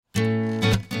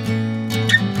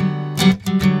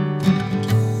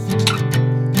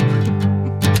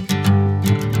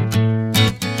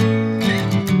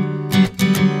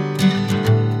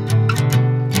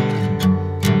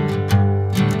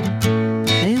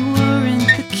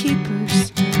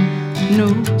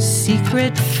no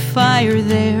secret fire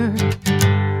there.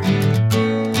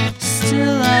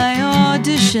 Still I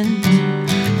auditioned,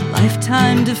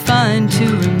 lifetime defined to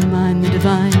remind the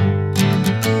divine.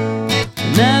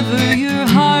 Whenever your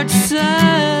heart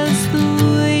says the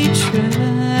waitress,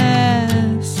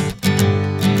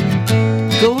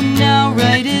 go now,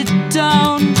 write it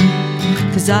down,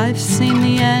 'cause I've seen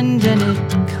the end and it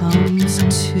comes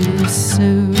too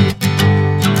soon.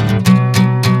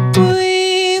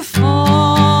 We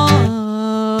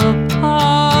fall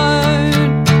apart,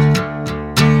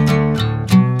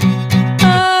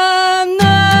 and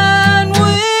then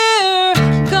we're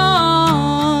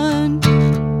gone.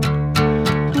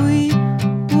 We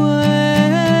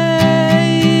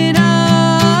wait a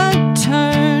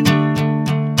turn,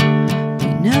 we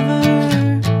never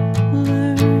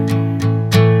learn.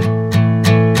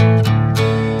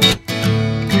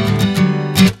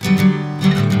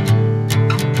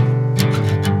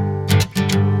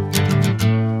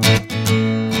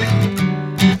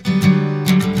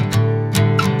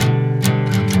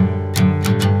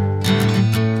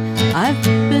 I've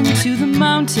been to the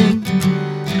mountain,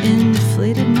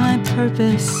 inflated my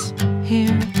purpose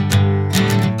here.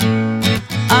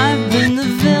 I've been the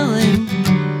villain,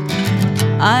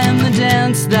 I am the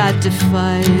dance that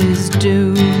defies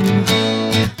doom.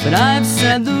 But I've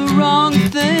said the wrong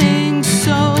thing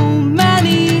so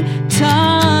many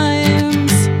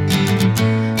times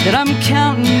that I'm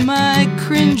counting my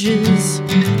cringes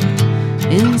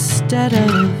instead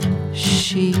of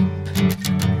sheep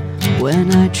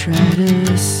when I try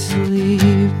to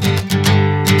sleep.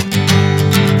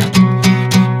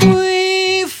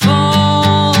 We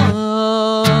fall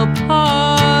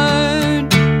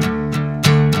apart,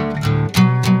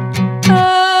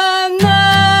 and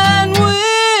then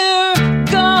we're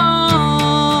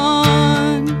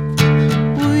gone.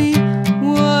 We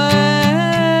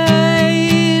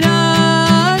wait a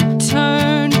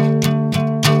turn,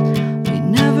 we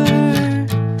never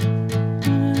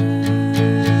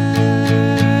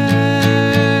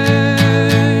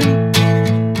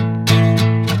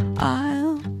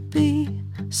I'll be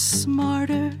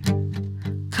smarter,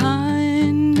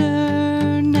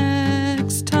 kinder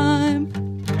next time.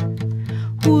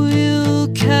 We'll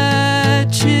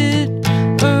catch it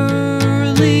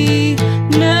early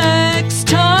next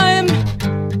time.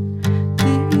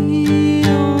 The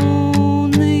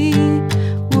only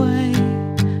way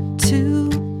to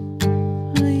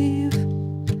leave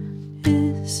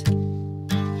is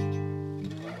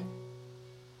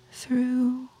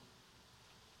through.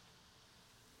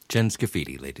 Jen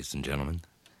Scafidi, ladies and gentlemen.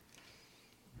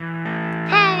 Who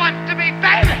wants to be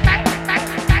famous?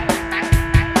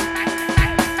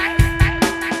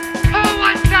 Who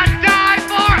wants to die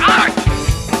for art?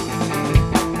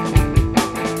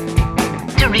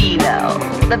 Torino,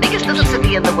 the biggest little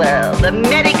city in the world,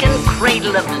 American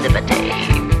cradle of liberty.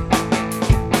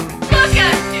 Look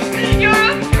at you! You're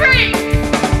a freak!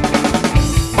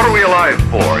 What are we alive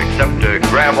for except to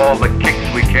grab all the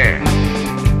kicks we can?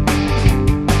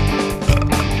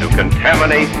 To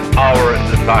contaminate our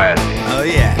society. Oh,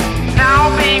 yeah. Now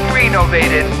being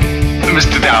renovated.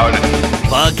 Mr. Dowd.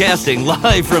 Podcasting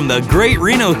live from the Great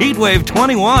Reno Heatwave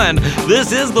 21.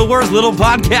 This is the worst little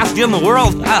podcast in the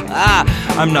world.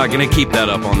 I'm not going to keep that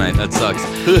up all night. That sucks.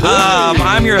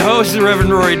 I'm your host,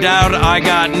 Reverend Rory Dowd. I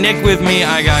got Nick with me.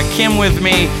 I got Kim with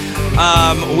me.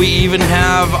 We even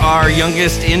have our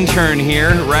youngest intern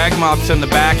here, Ragmops in the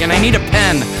back, and I need a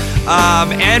pen.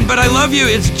 But I love you.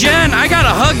 It's Jen. I got to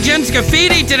hug Jen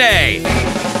Scafidi today.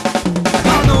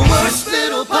 On the worst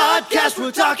little podcast,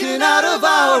 we're talking out of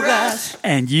our ass.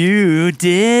 And you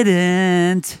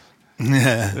didn't.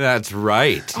 That's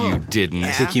right. You didn't.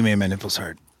 I think you made my nipples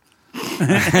hard.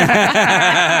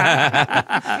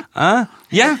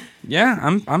 Yeah.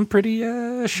 I'm pretty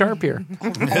sharp here.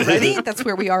 Already? That's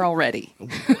where we are already.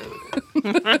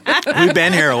 We've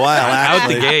been here a while, Out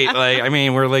actually. the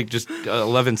gate. We're like just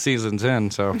 11 seasons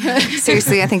in. So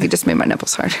Seriously, I think you just made my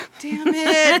nipples hard. Damn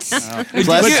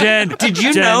it. Jen, did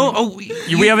you Jen, know? Oh,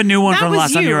 we have a new one That from was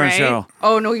last time you, you were on the right? show.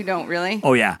 Oh, no, you don't, really?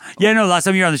 Oh, yeah. Yeah, no, last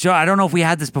time you were on the show. I don't know if we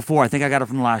had this before. I think I got it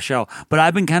from the last show. But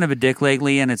I've been kind of a dick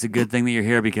lately, and it's a good thing that you're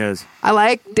here because... I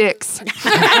like dicks.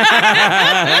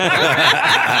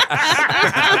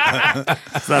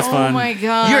 So that's fun. Oh my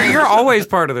god. you're always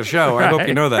part of the show. I hope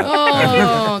you know that.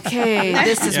 Oh, okay.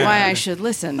 This is why I should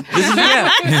listen.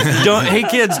 Hey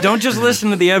kids, don't just listen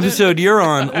to the episode you're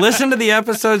on. Listen to the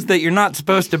episodes that you're not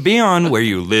supposed to be on, where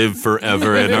you live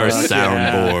forever in our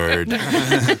soundboard.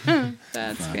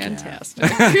 That's fantastic.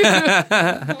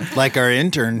 Like our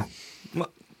intern.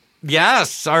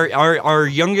 Yes, our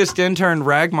youngest intern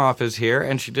Ragmoff is here,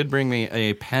 and she did bring me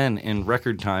a pen in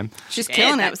record time. She's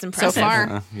killing That it was impressive. so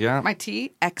far. Yeah. My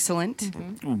tea, excellent.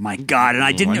 Oh my God! And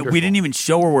Wonderful. we didn't even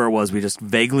show her where it was. We just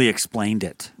vaguely explained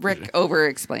it. Rick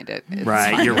over-explained it. It's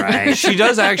Right, fine. you're right. She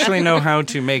does actually know how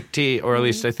to make tea, or at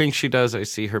least I think she does. I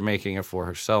see her making it for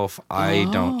herself. I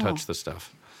don't touch the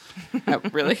stuff. Oh,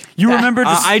 really? You remember?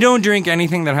 I don't drink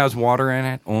anything that has water in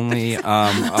it. Only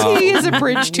Tea is a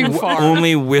bridge too far.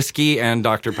 only whiskey and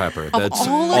Dr. Pepper. That's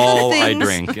all of the all I things-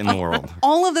 drink in the world.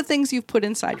 All of the things you've put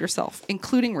inside yourself,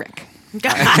 including Rick.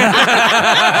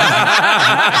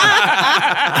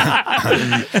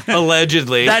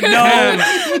 Allegedly. that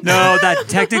no, that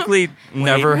technically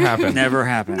Never happened. Never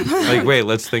happened. Like, wait,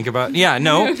 let's think about. Yeah,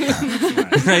 no,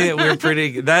 we're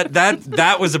pretty.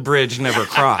 That was a bridge never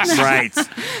crossed. Right.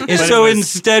 And so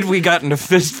instead, we got into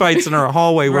fist fights in our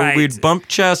hallway where Right. we'd bump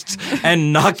chests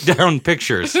and knock down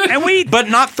pictures, And but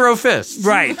not throw fists.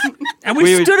 right. And we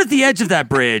We- stood at the edge of that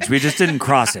bridge. We just didn't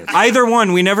cross it. Either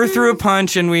one, we never threw a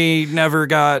punch, and we never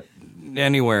got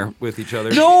anywhere with each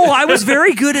other. No, I was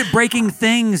very good at breaking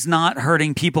things, not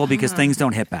hurting people because things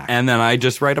don't hit back. And then I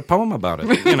just write a poem about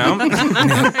it. You know.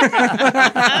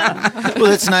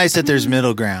 Well, it's nice that there's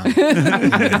middle ground.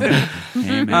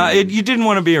 You didn't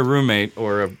want to be a roommate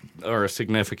or a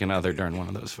significant other during one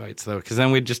of those fights, though, because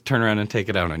then we'd just turn around and take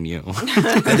it out on you.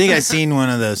 I think I seen one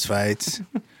of those fights.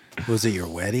 Was it your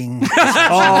wedding?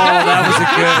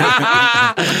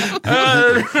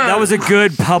 That was a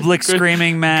good public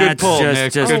screaming match. Good pull,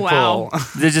 Nick. Just, Good wow. pull.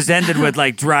 They just ended with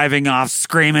like driving off,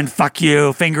 screaming, "Fuck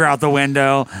you!" Finger out the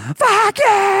window. Fuck you!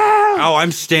 Oh,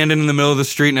 I'm standing in the middle of the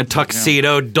street in a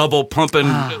tuxedo, double pumping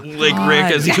like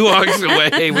Rick as he walks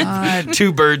away with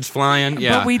two birds flying.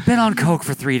 Yeah. But we'd been on coke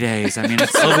for 3 days. I mean,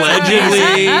 it's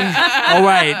Allegedly. all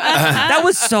right. That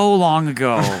was so long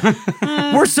ago.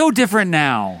 We're so different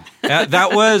now.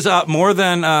 That was more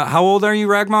than. How old are you,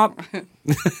 Ragmop?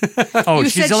 Oh, You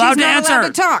she's said allowed she's to not answer.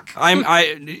 allowed to talk.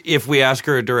 If we ask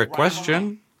her a direct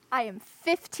question. I am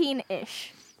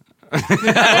 15-ish. Look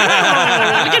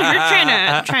at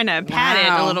her trying to pat it a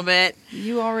Wow. little bit.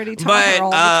 You already taught But her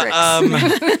all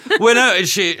the tricks. well, no,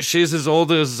 she's as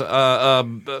old as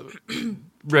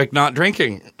Rick not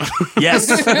drinking, Yes,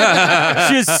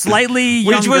 she's slightly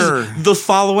which younger. was the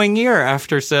following year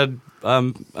after said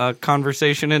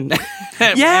conversation and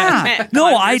Yeah,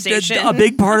 no, Conversation. a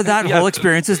big part of that whole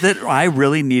experience is that I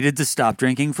really needed to stop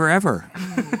drinking forever.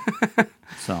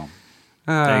 So.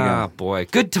 There you go. Boy,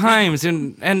 good times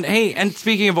and hey, and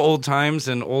speaking of old times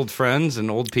and old friends and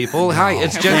old people, hi,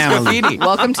 it's Jen Family. Scafidi.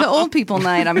 Welcome to Old People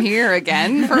Night. I'm here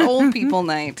again for Old People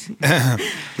Night.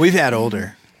 We've had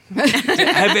older.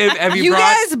 Have you You brought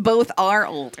guys both are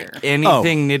older.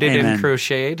 anything knitted Amen. and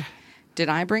crocheted? Did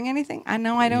I bring anything? I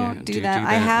know I don't Yeah, do do that. that,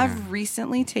 I have yeah.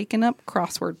 recently taken up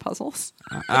crossword puzzles.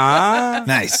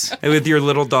 Nice. With your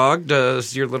little dog,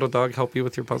 does your little dog help you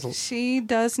with your puzzles? She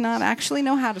does not actually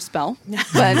know how to spell,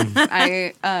 but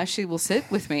she will sit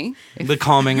with me. The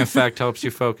calming effect helps you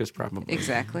focus, probably.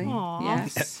 Exactly.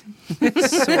 Yes.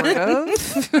 Sort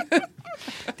of.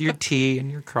 Your tea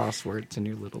and your crosswords and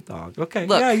your little dog. Okay.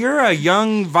 Look. Yeah, you're a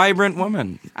young, vibrant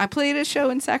woman. I played a show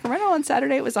in Sacramento on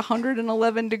Saturday. It was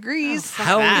 111 degrees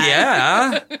Hell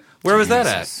yeah. Where was that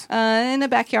at? in the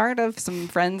backyard of some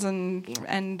friends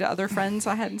and other friends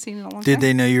I hadn't seen in a long time. Did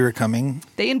they know you were coming?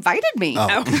 They invited me.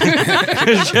 Oh.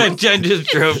 Jen just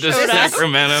drove to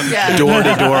Sacramento. Yeah. Door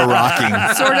to door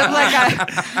rocking. Sort of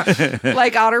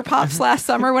like Otter Pops last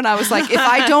summer when I was like, if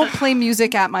I don't play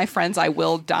music at my friends, I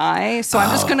will die. So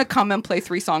I'm just going to come and play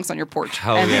 3 songs on your porch.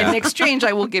 Hell and yeah. in exchange,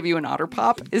 I will give you an Otter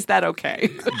Pop. Is that okay?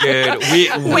 Good. We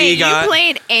Wait, got. you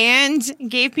played and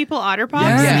gave people Otter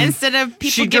Pops Yeah. instead of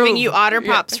people She giving drove- you Otter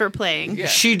Pops for playing.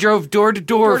 She drove door to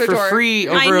door for Door-to-door. free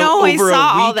I over, know, I over saw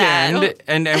a all that. weekend,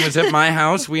 and was at my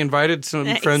house. We invited some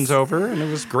Nice. friends over, and it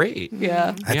was great.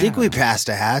 Yeah. I think we passed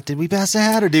a hat. Did we pass a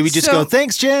hat, or did we just So- go,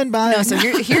 thanks, Jen, bye? No, so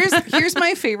here's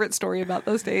my favorite story about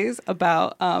those days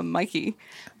about Mikey.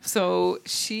 So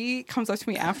she comes up to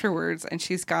me afterwards, and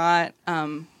she's got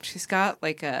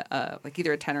like a like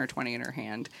either a 10 or a 20 in her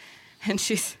hand, and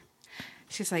she's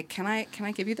like, can I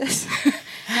give you this?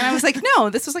 And I was like, no,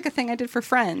 this was like a thing I did for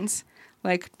friends.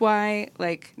 Like, why?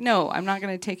 Like, no, I'm not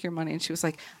going to take your money. And she was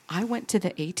like, I went to the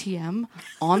ATM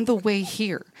on the way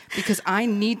here because I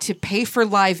need to pay for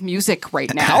live music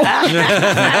right now. So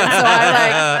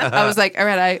I was like, all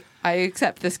right, I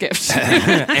accept this gift.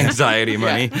 Anxiety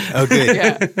money. Oh, good.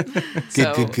 Yeah.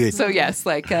 Good. So yes,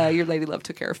 like your lady love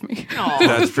took care of me.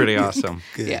 That's pretty awesome.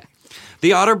 Good. Yeah.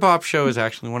 The Otter Pop show is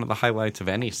actually one of the highlights of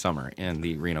any summer in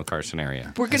the Reno Carson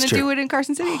area. We're going to true. do it in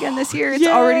Carson City again this year. It's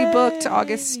already booked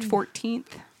August 14th.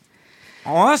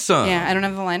 Awesome. Yeah, I don't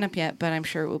have the lineup yet, but I'm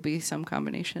sure it will be some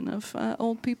combination of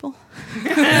old people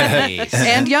Nice.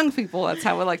 and young people. That's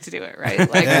how we like to do it, right?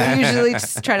 Like we usually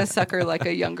just try to sucker like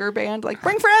a younger band, like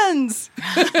bring friends.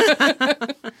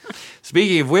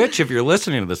 Speaking of which, if you're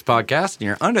listening to this podcast and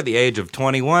you're under the age of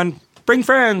 21, bring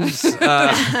friends. We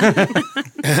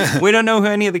don't know who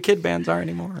any of the kid bands are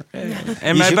anymore.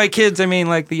 And by kids, I mean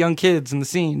like the young kids in the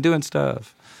scene doing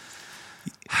stuff.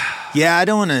 Yeah, I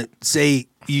don't want to say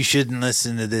you shouldn't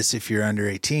listen to this if you're under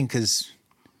 18 because,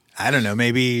 I don't know,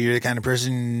 maybe you're the kind of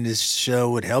person this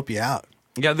show would help you out.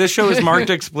 Yeah, this show is marked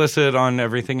explicit on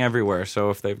everything everywhere.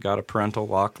 So if they've got a parental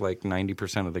lock, like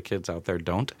 90% of the kids out there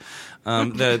don't,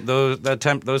 those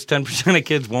 10% of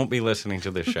kids won't be listening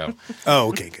to this show. Oh,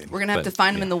 okay, good. We're gonna have to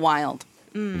find them in the wild.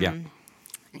 Yeah.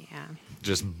 Yeah.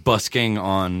 Just busking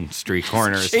on street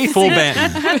corners, full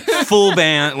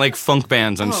band, like funk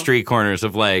bands on street corners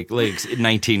of like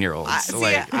 19-year-olds.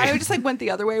 I just like went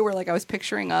the other way, where like I was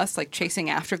picturing us like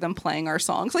chasing after them, playing our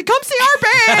songs, like come see our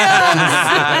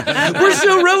band. We're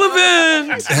so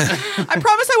relevant. I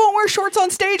promise I won't wear shorts on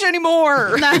stage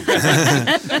anymore.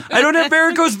 I don't have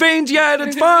varicose veins yet.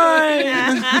 It's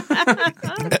fine.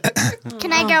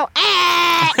 Can I go?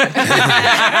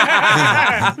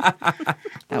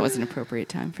 That was an appropriate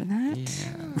time for that. Yes.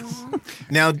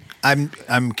 Now,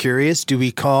 I'm curious. Do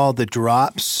we call the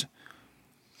Drops,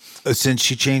 since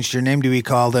she changed her name, do we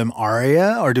call them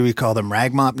Aria or do we call them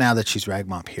Ragmop now that she's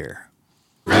Ragmop here?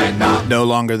 Ragmop. No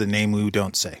longer the name we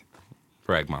don't say.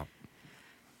 Ragmop.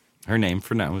 Her name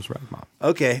for now is Ragmop.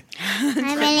 Okay.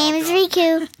 Hi, my name is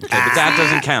Riku. Okay, but that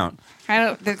doesn't count. I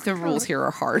don't. The rules here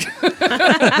are hard.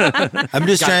 I'm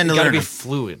just trying to gotta learn. be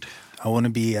fluid. I want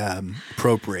to be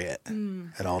appropriate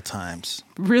at all times.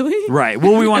 Really? Right.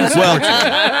 Well, we want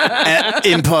to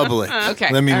In public.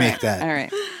 Okay. Let me All make right. that All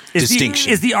right.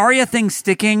 distinction. Is the Aria thing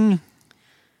sticking,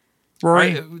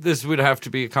 Rory? This would have to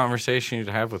be a conversation you'd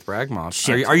have with Ragmop.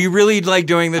 Shit. Are you really like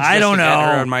doing this? I don't to get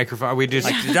her know. on microphone. We just.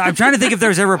 I'm trying to think if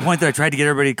there's ever a point that I tried to get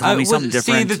everybody to call me something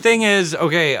different. See, the thing is,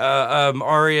 okay,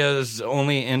 Aria's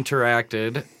only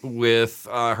interacted with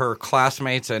her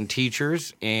classmates and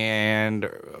teachers and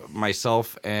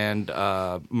myself and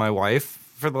my wife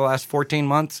for the last 14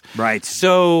 months. Right.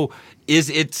 So is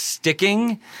it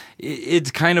sticking? It's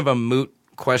kind of a moot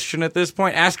question at this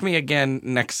point. Ask me again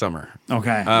next summer.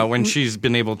 Okay. When she's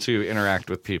been able to interact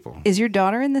with people. Is your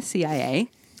daughter in the CIA?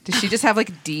 Does she just have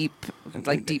like deep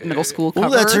middle school cover?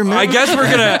 Well, that's her I guess we're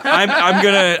gonna. I'm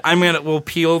gonna. We'll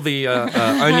peel the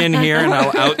onion here, and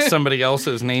I'll out somebody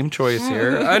else's name choice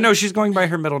here. No, she's going by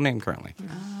her middle name currently.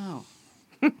 Oh.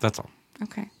 That's all.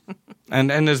 Okay.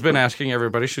 And has been asking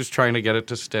everybody. She's trying to get it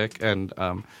to stick. And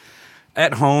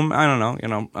at home, I don't know.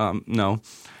 No.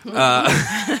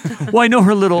 Well, I know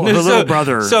her little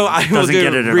brother. So I will doesn't do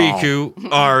get it at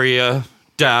Riku, Aria,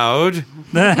 Dowd.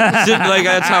 Like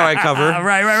that's how I cover.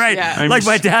 Right. Yeah. Like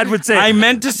my dad would say. I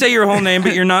meant to say your whole name,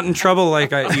 but you're not in trouble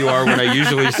like you are when I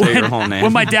usually say your whole name.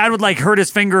 When my dad would like hurt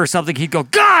his finger or something, he'd go,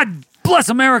 "God bless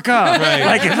America!" Right.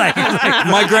 Like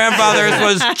My grandfather's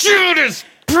was Judas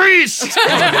Priest.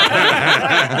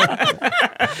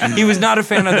 He was not a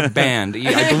fan of the band.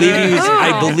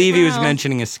 I believe he was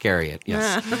mentioning Iscariot.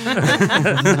 Yes.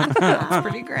 That's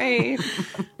pretty great.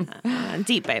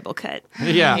 Deep Bible cut.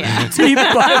 Yeah.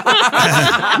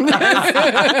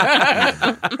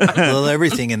 Well,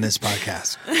 everything in this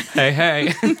podcast.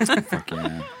 Hey. Fuck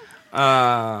yeah.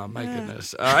 My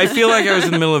goodness. I feel like I was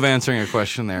in the middle of answering a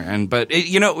question there.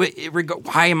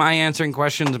 Why am I answering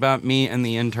questions about me and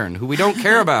the intern, who we don't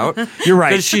care about? You're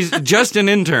right. Because she's just an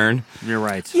intern. You're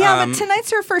right. Yeah, but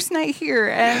tonight's her first night here,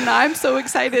 and I'm so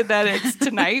excited that it's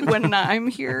tonight when I'm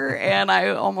here, and I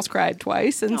almost cried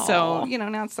twice, and so,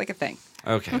 now it's like a thing.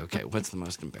 Okay. What's the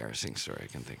most embarrassing story I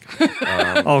can think of?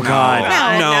 Oh,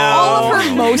 God. No. All of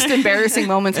her most embarrassing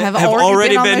moments have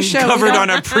already been on the show. covered on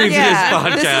a previous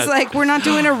podcast. This is like, we're not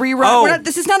doing a rerun.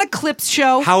 This is not a clips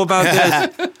show. How about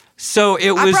this? So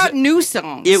I brought new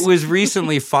songs. It was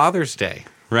recently Father's Day.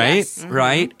 Right, Yes.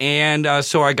 right, and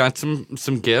so I got some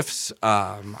gifts.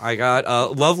 I got a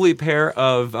lovely pair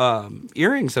of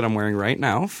earrings that I'm wearing right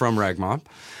now from Ragmop.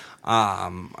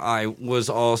 I was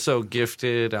also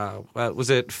gifted,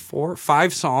 was it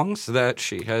 5 songs that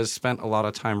she has spent a lot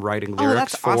of time writing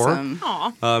lyrics that's for. awesome.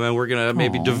 And we're going to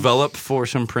maybe develop for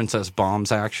some Princess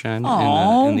Bombs action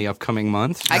in the upcoming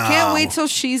months. I can't wait till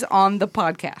she's on the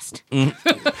podcast.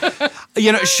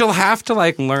 She'll have to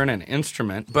learn an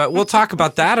instrument, but we'll talk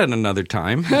about that at another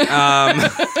time.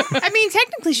 I mean,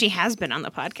 technically, she has been on the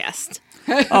podcast.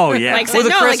 Oh, yeah. As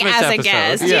a Christmas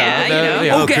guest. episode.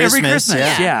 Yeah. Okay, every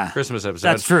Christmas. Yeah. Christmas episode.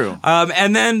 That's true.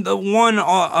 And then the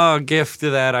one gift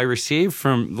that I received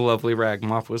from the lovely Rag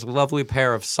Mop was a lovely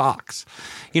pair of socks.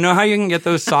 You know how you can get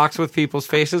those socks with people's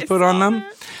faces put on them?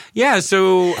 Yeah,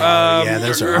 so... yeah,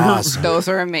 those are awesome. Those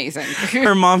are amazing.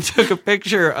 Her mom took a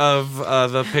picture of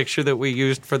the picture that we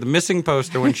used for the missing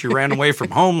poster when she ran away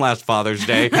from home last Father's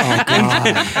Day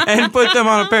and put them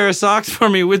on a pair of socks for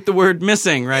me with the word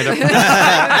missing right up.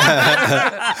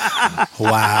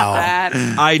 Wow.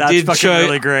 That's fucking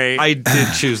really great. I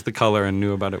did choose the color and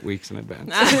knew about it weeks in advance.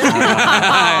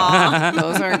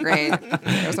 Those are great.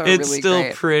 Those are It's really still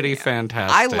great. pretty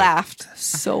fantastic. I laughed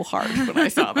so hard when I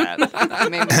saw that. It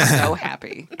made me so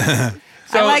happy.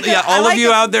 So, all of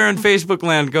you out there in Facebook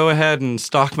land, go ahead and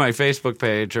stalk my Facebook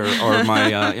page or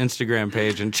my Instagram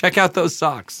page and check out those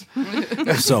socks.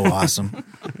 They're so awesome.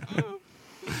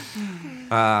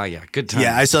 Yeah, good time.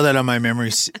 Yeah, I saw that on my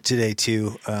memories today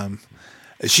too.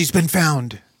 She's been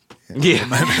found. Yeah.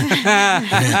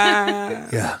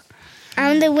 Yeah.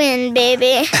 I'm the wind,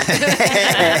 baby.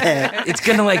 It's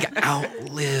gonna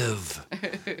outlive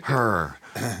her.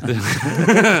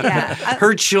 Yeah.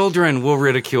 Her children will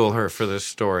ridicule her for this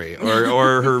story,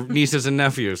 or her nieces and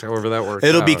nephews, however that works.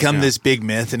 It'll out, become yeah. this big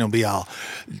myth, and it'll be all,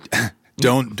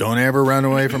 don't ever run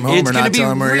away from home It's or gonna not be tell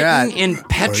them where you're at. written in Or you'll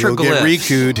petroglyphs.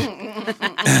 get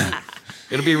recooed.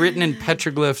 It'll be written in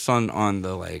petroglyphs on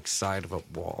the side of a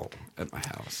wall at my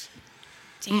house.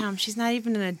 Damn, she's not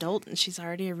even an adult and she's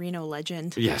already a Reno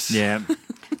legend. Yes. Yeah.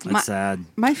 That's sad.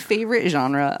 My favorite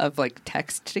genre of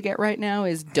text to get right now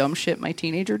is dumb shit my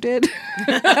teenager did.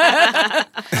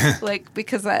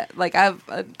 Because I have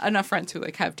enough friends who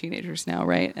have teenagers now,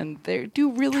 right? And they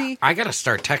do really. I gotta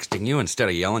start texting you instead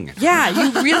of yelling at you. Yeah,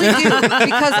 you really do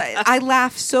because I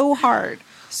laugh so hard.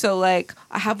 So I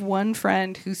have one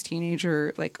friend whose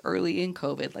teenager early in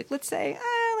COVID, let's say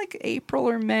April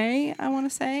or May, I want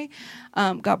to say,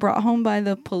 got brought home by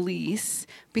the police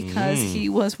because he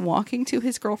was walking to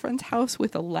his girlfriend's house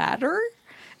with a ladder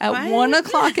at 1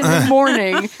 o'clock in the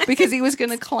morning because he was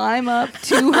going to climb up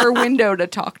to her window to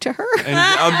talk to her. And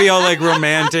I'll be all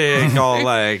romantic,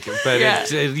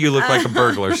 but you look like a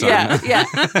burglar son. Yeah,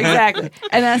 exactly.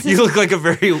 And that's You look like a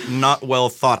very not well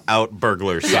thought out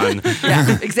burglar son.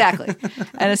 Yeah, exactly.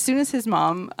 And as soon as his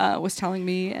mom was telling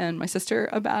me and my sister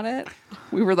about it,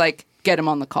 we were like, get him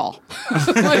on the call.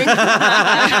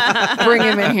 Bring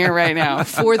him in here right now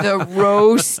for the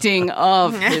roasting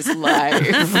of his life.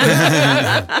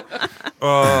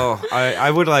 Oh,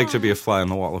 I would like to be a fly on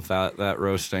the wall of that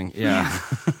roasting. Yeah.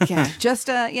 Yeah, just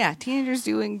teenagers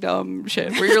doing dumb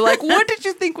shit where you're like, what did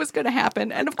you think was going to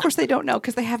happen? And of course they don't know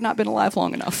because they have not been alive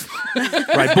long enough.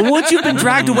 Right, but once you've been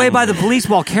dragged away by the police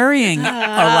while carrying a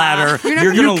ladder,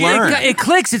 you're going to learn. It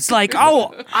clicks. It's like,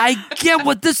 oh, I get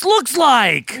what this looks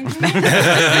like.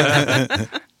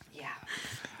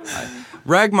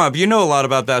 Ragmob, you know a lot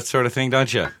about that sort of thing,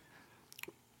 don't you?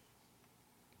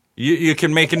 You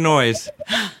can make a noise.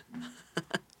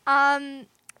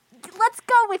 Let's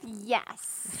go with yes.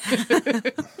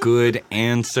 Good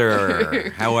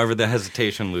answer. However, the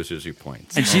hesitation loses you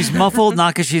points. And she's muffled,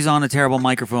 not because she's on a terrible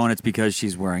microphone. It's because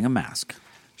she's wearing a mask.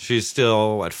 She's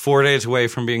still 4 days away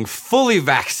from being fully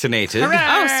vaccinated.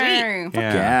 Oh, sweet.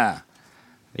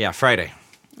 Yeah, Friday.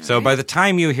 So by the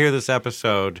time you hear this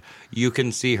episode, you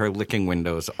can see her licking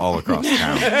windows all across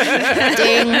town.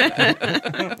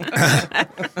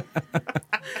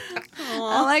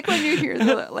 I like when you hear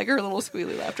her little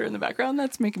squealy laughter in the background.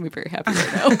 That's making me very happy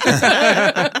right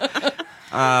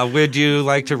now. Would you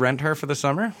like to rent her for the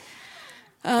summer?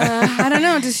 I don't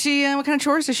know. Does she? What kind of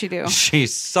chores does she do? She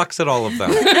sucks at all of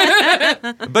them.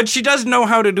 But she does know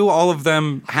how to do all of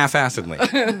them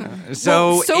half-assedly.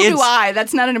 So do I.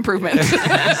 That's not an improvement. So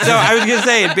I was going to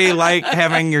say, it'd be like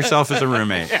having yourself as a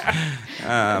roommate.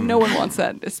 No one wants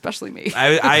that, especially me.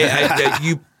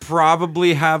 You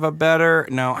probably have a better...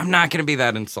 No, I'm not going to be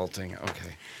that insulting.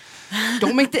 Okay.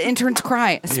 Don't make the interns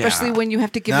cry, especially when you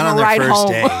have to give Not them on a their ride first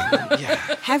home.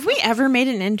 day. Have we ever made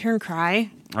an intern cry?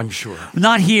 I'm sure.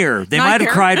 Not here. They Not might have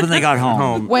here? cried when they got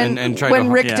home. When and tried to...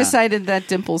 Rick Yeah. decided that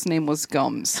Dimple's name was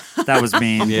Gums. That was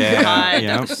mean. Yeah. God,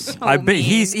 yeah. that was so I bet mean.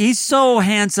 he's so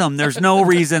handsome. There's no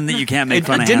reason that you can't make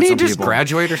fun of Didn't he handsome just people.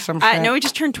 graduate or something? No, he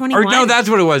just turned 21. Or no, that's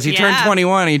what it was. He turned Yeah.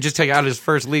 21. He just took out his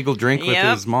first legal drink with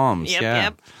Yep. his mom's.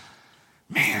 Yep.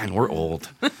 Man, we're old.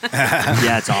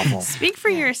 Yeah, it's awful. Speak for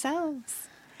yourselves.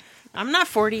 I'm not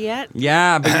 40 yet.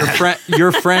 Yeah, but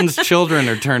your friend's children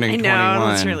are turning I know, 21.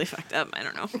 that's really fucked up. I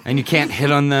don't know. And you can't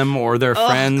hit on them or their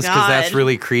friends because that's God.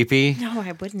 really creepy. No,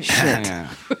 I wouldn't. Yeah.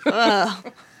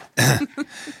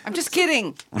 I'm just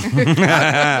kidding.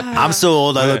 I'm so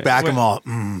old. I look back. I'm all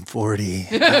 40.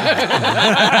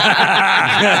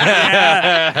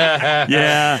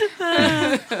 Yeah.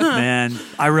 Man,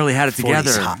 I really had it 40's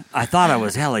together. hot. I thought I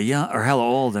was hella young or hella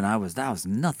old, and that was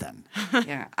nothing.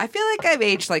 Yeah, I feel like I've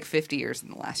aged like 50 years in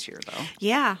the last year, though.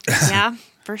 Yeah,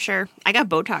 for sure. I got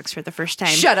Botox for the first time.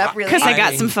 Shut up, really? Because I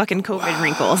got some fucking COVID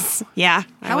wrinkles. Yeah,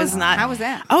 How was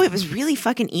that? Oh, it was really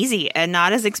fucking easy and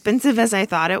not as expensive as I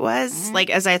thought it was. Like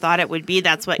as I thought it would be.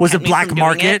 That's what Was kept it me black from doing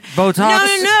market it.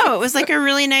 Botox? No. It was like a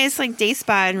really nice like day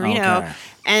spa in Reno, Okay.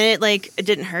 and it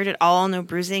didn't hurt at all. No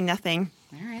bruising, nothing.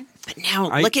 All right. But now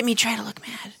look at me try to look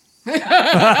mad. I'm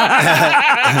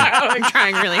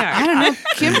trying really hard. I don't know.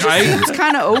 Kim just seems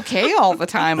kind of okay all the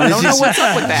time. I don't know what's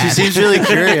up with that. She seems really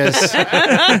curious.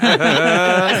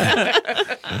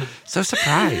 So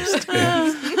surprised.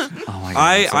 Oh my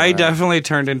God, I definitely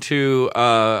turned into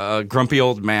a grumpy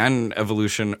old man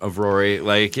evolution of Rory.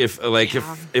 Like if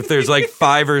there's like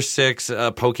 5 or 6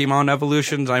 Pokemon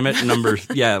evolutions, I'm at number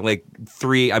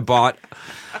 3.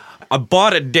 I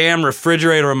bought a damn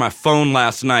refrigerator on my phone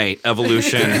last night.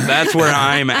 Evolution. That's where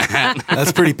I'm at.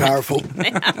 That's pretty powerful.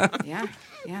 Yeah.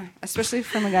 Especially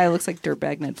from a guy who looks like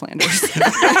dirtbag Ned Flanders.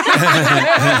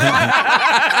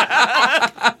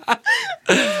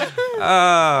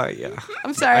 Yeah.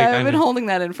 I'm sorry. I've been holding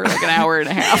that in for like an hour and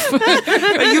a half.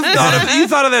 You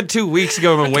thought of that 2 weeks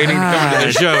ago. I've been waiting to come into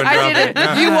the show and I drop did it.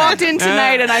 it. You walked in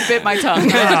tonight and I bit my tongue.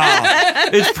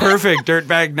 It's perfect.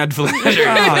 Dirtbag Ned Flanders.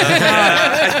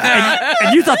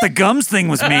 And you thought the gums thing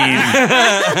was mean.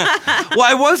 Well,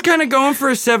 I was kind of going for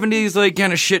a 70s, like,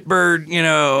 kind of shitbird, you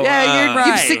know. Yeah,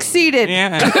 you've succeeded.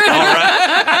 Yeah.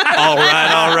 All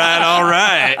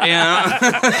right. Yeah.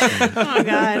 Oh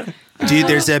God. Dude,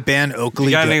 there's that band Oakley.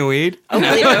 You got any weed?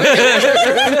 Oakley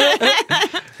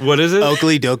What is it?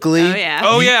 Oakley Dokley. Oh yeah.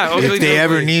 Oh, yeah. Oakley If they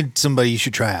ever Dokley. need somebody, you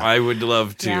should try out. I would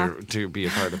love to be a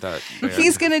part of that. Yeah.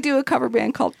 He's going to do a cover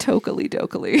band called Tokely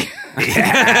Dokley.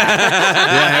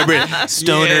 Yeah, everybody,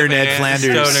 Stoner Ned man.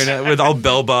 Flanders. Stoner Ned, with all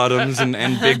bell bottoms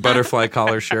and big butterfly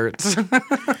collar shirts.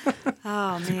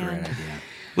 Oh man.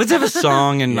 Let's have a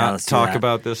song and not let's do talk that.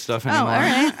 about this stuff Oh, anymore. all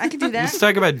right. I can do that. Let's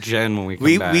talk about Jen when we come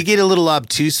We back. get a little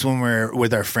obtuse when we're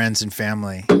with our friends and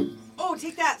family. Oh,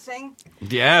 take that thing.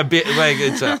 Yeah,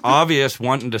 it's an obvious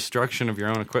wanton destruction of your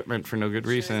own equipment for no good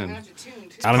reason.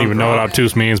 I don't even know what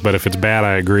obtuse means, but if it's bad,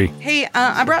 I agree. Hey,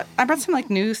 I brought some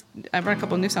like new. I brought a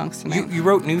couple new songs tonight. You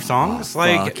wrote new songs?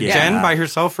 fuck yeah. Jen by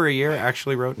herself for a year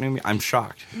actually wrote new I'm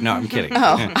shocked. No, I'm kidding.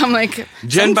 Oh, I'm like,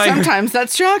 Jen by her- sometimes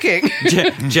that's shocking.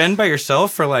 Jen by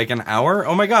herself for like an hour?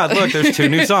 Oh my God, look, there's 2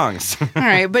 new songs. All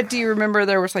right, but do you remember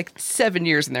there was like 7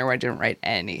 years in there where I didn't write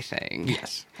anything?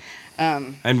 Yes.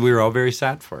 And we were all very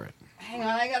sad for it. Hang on,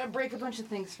 I gotta break a bunch of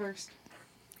things first.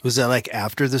 Was that like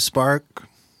after the spark?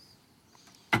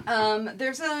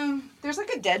 There's like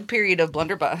a dead period of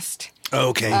Blunderbust.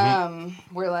 Okay.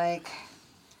 Where like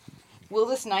Will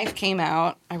This Knife came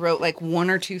out. I wrote like 1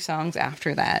 or 2 songs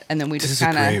after that, and then we This just is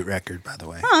kind a great of. record, by the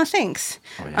way. Oh, thanks.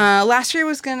 Last year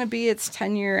was going to be its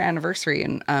 10-year anniversary,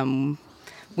 and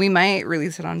we might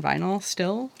release it on vinyl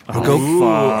still. Ooh,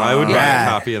 I would buy a Yeah.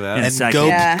 copy of that. In a And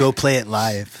second. go play it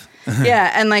live.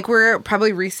 Yeah, and like we're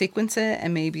probably resequence it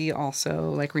and maybe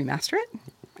also like remaster it.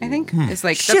 I think it's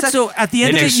like Shit, that's so at the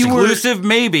end An of it, you were exclusive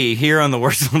maybe here on the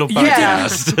Worst Little Yeah.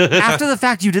 Podcast. after the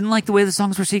fact. You didn't like the way the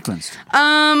songs were sequenced.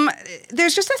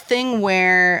 there's just a thing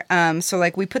where so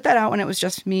like we put that out when it was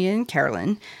just me and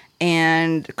Carolyn,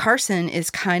 and Carson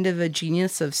is kind of a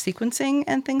genius of sequencing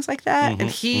and things like that, and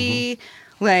he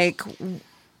like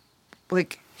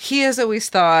he has always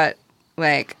thought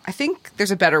like I think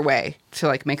there's a better way to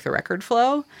like make the record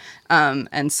flow,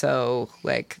 and so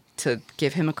like to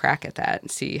give him a crack at that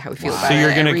and see how we feel about So it. you're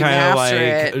gonna and kind of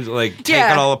remaster it. like take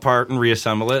Yeah. it all apart and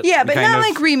reassemble it. Yeah, but kind not of-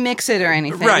 like remix it or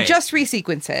anything. Right. Just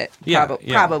resequence it. Yeah,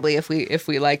 yeah. Probably if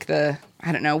we like the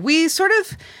I don't know. We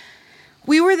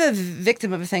were the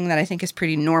victim of a thing that I think is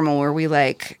pretty normal where we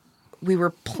were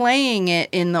playing it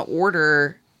in the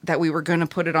order that we were going to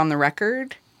put it on the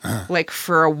record like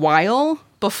for a while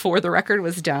before the record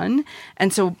was done.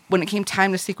 And so when it came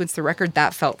time to sequence the record,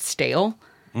 that felt stale.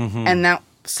 And that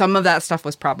some of that stuff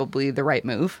was probably the right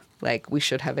move. Like we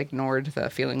should have ignored the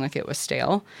feeling like it was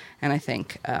stale. And I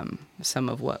think some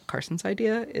of what Carson's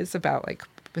idea is about like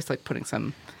just like putting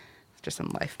some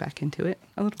life back into it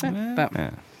a little bit. But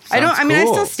I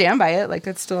cool. still stand by it. Like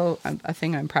it's still a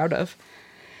thing I'm proud of.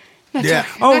 Yeah.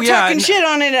 Not talking shit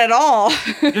on it at all.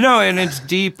 No, and it's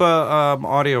deep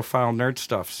audiophile nerd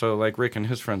stuff. So like Rick and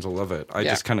his friends will love it. I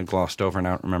just kind of glossed over and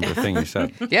I don't remember a thing you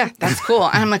said. Yeah, that's cool.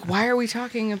 And I'm like, why are we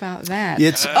talking about that?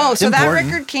 It's so that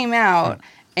important. record came out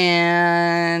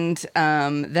And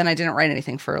then I didn't write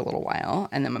anything for a little while.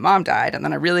 And then my mom died. And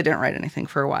then I really didn't write anything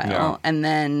for a while. Yeah. And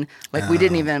then, like, we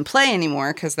didn't even play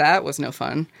anymore because that was no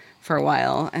fun for a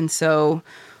while. And so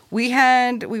we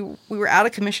were out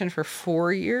of commission for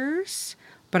 4 years,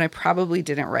 but I probably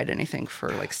didn't write anything for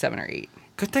like 7 or 8.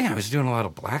 Good thing I was doing a lot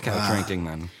of blackout drinking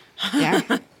then. Yeah.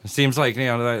 It seems like,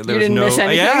 there was didn't no... miss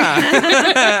anything?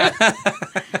 Yeah.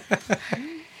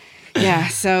 Yeah,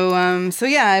 so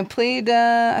I played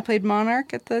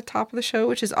Monarch at the top of the show,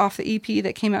 which is off the EP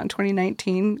that came out in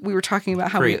 2019. We were talking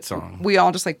about how Great song. we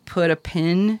all just like put a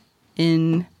pin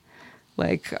in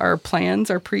like our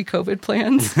plans, our pre-COVID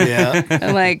plans. Yeah.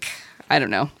 And like, I don't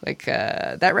know, like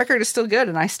that record is still good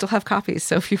and I still have copies.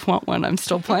 So if you want one, I'm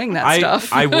still playing that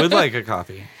stuff. I would like a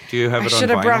copy. Do you have it on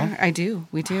vinyl? I do.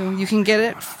 We do. You can get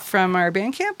it from our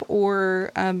Bandcamp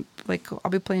or like I'll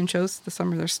be playing shows this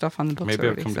summer. There's stuff on the books Maybe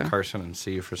already. I'll come to Carson and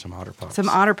see you for some Otter Pops. Some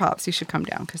Otter Pops. You should come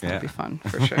down because that'd Yeah. be fun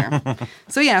for sure.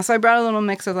 So I brought a little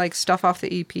mix of like stuff off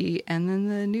the EP and then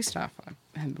the new stuff I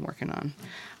have been working on.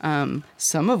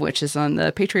 Some of which is on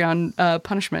the Patreon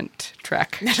punishment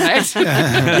track tonight.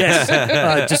 Yes.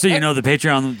 Just so you know, the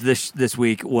Patreon this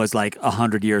week was like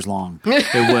 100 years long.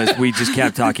 We just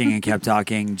kept talking and kept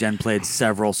talking. Jen played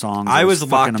several songs. I It was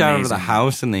fucking locked out of amazing. the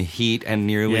house in the heat and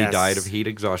nearly Yes. died of heat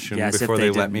exhaustion Yes, if before they they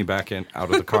let didn't. me back out of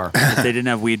the car. If they didn't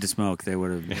have weed to smoke, it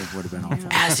would have been awful.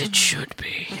 As it should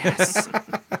be. Yes.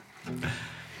 But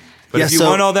Yeah, if you so-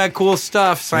 want all that cool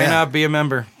stuff, sign Yeah. up, be a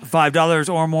member. $5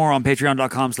 or more on Was there like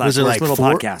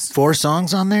patreon.com/worst-little-podcast. four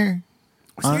songs on there?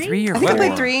 3 or I think 4? I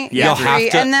played 3. Yeah, You'll three,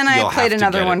 have to- and then I you'll played have to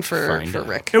another get one it to for find it.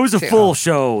 Rick. It was a too. full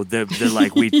show that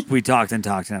like we talked and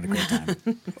talked and had a great time.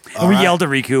 And we yelled at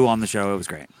Riku on the show. It was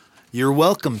great. You're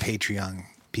welcome, Patreon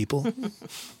people.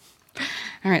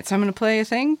 All right, so I'm going to play a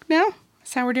thing now.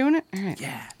 That's how we're doing it? All right.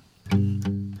 Yeah.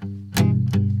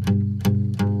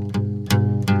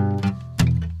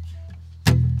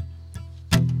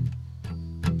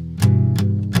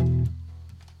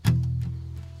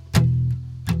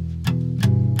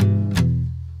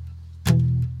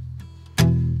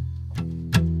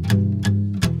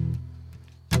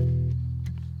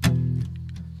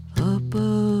 Up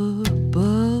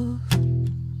above,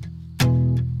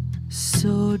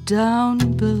 so down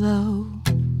below.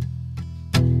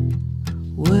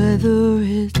 Whether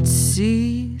it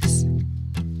sees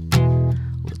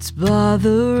what's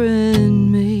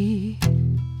bothering me,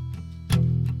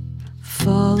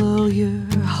 follow your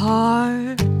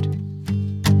heart.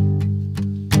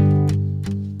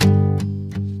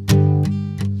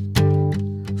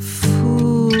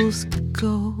 Fool's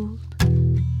gold.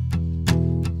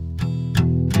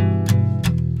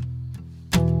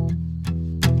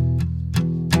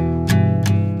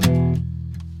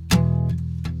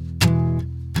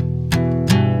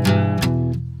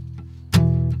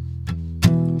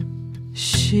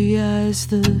 She as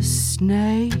the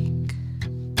snake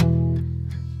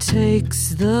takes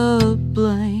the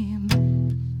blame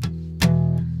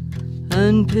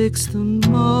and picks the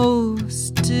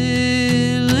most delicious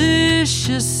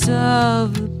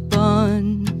of the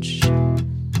bunch.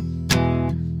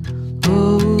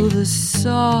 Oh, the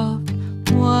soft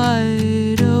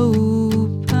wide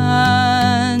open,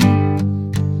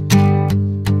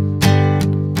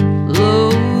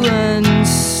 low and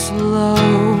slow.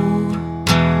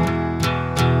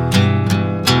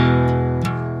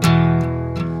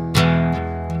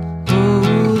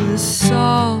 Oh, the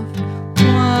soft,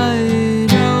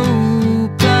 wide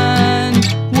open,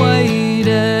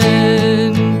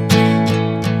 waiting,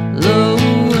 low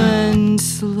and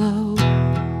slow.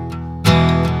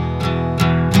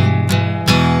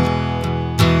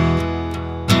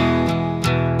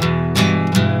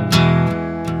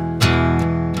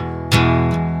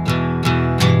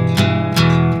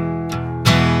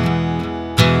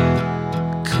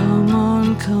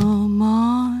 Come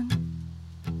on,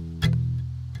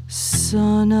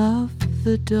 son of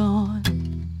the dawn,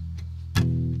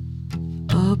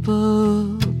 up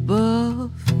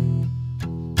above,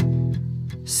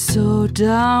 so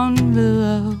down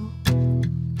below.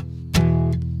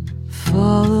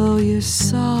 Follow your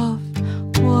soft,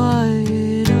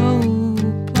 wide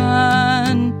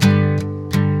open,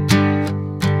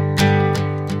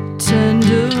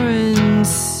 tender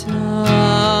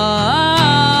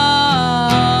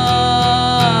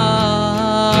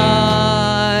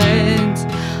inside.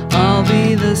 I'll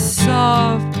be the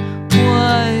soft,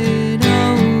 wide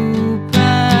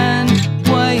open,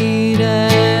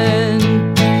 waiting,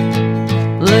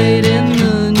 late in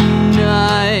the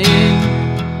night.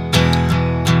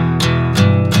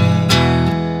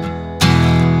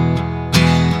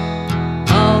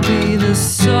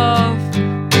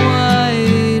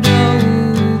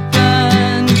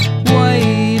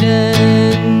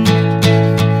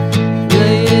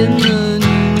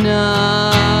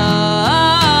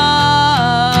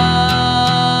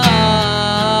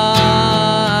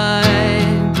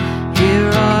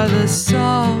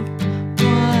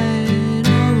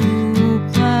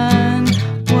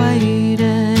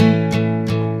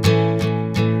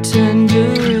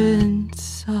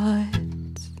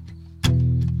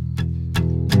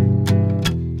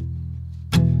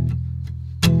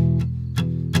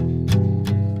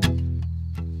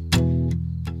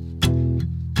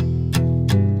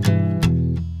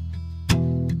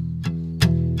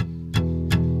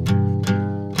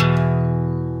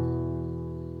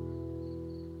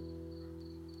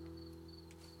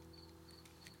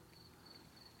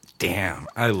 Damn,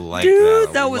 I like Dude,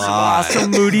 that. that was some lot.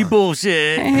 awesome moody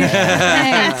bullshit.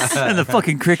 And the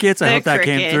fucking crickets. I The hope that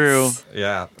came through.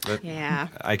 Yeah. Yeah.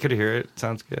 I could hear it.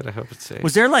 Sounds good. I hope it's safe.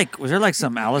 Was there like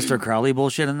some Aleister Crowley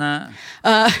bullshit in that?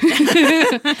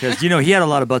 Because he had a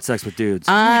lot of butt sex with dudes.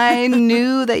 I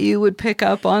knew that you would pick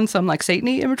up on some like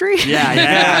Satan-y imagery.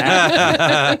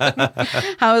 Yeah.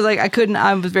 I was like,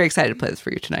 I was very excited to play this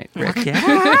for you tonight, Rick. Yeah.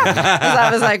 'Cause I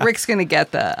was like, Rick's gonna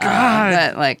get the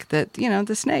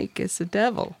the snake is the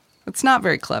devil. It's not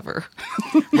very clever.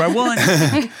 Right. Well, and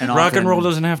rock and often- roll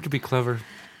doesn't have to be clever.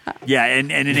 Yeah,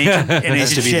 and in ancient to be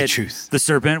the shit, truth. the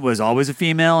serpent was always a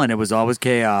female, and it was always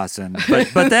chaos.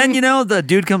 But then the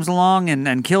dude comes along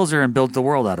and kills her and builds the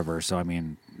world out of her. So I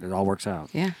mean, it all works out.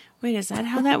 Yeah. Wait, is that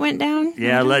how that went down?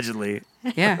 Yeah, allegedly.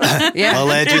 Yeah. Yeah.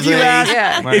 Allegedly. If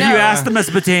you No. ask the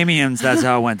Mesopotamians, that's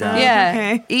how it went down. Yeah.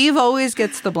 Okay. Eve always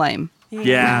gets the blame.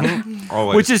 Yeah.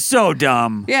 Always. Which is so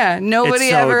dumb. Yeah. Nobody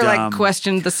It's so ever dumb.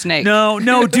 questioned the snake. No,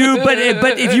 dude. But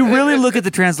if you really look at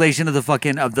the translation of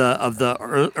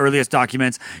the earliest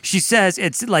documents, she says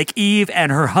it's like Eve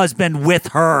and her husband with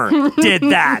her did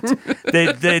that.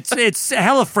 It's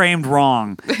hella framed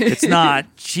wrong. It's not.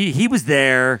 He was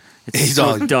there. It's He's so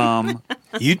all- dumb.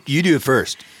 You do it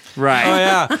first. Right. Oh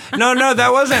yeah. No,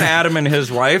 that wasn't Adam and his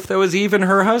wife. That was Eve and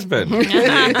her husband.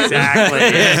 Exactly.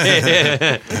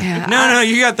 No,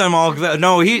 you got them all.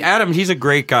 No, Adam, he's a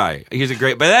great guy.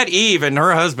 But that Eve and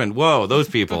her husband, whoa, those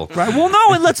people. Right. Well,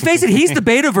 no, and let's face it, he's the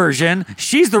beta version.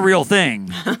 She's the real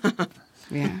thing.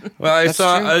 Yeah. Well, I That's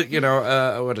saw,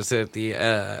 true. what is it? The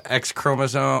X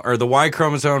chromosome or the Y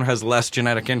chromosome has less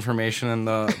genetic information than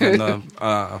the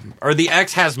or the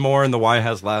X has more and the Y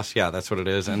has less. Yeah, that's what it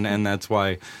is, and that's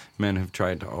why men have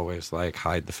tried to always like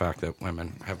hide the fact that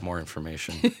women have more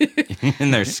information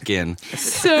in their skin.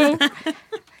 So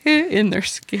in their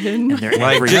skin.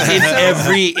 Like just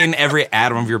in every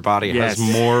atom of your body Yes.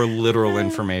 has more literal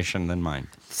information than mine.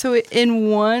 So in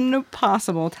one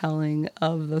possible telling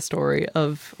of the story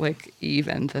of like Eve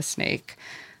and the snake,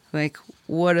 like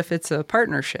what if it's a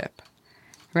partnership,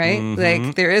 right?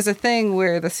 Like there is a thing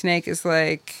where the snake is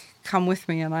like, come with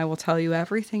me and I will tell you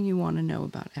everything you want to know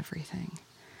about everything.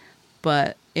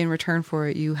 But in return for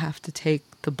it, you have to take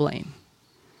the blame.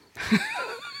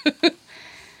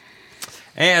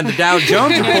 And the Dow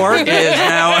Jones report is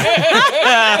now.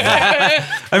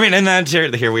 I mean, and then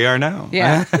here we are now.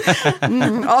 Yeah.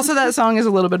 Also, that song is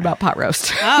a little bit about pot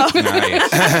roast. Oh.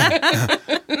 Nice.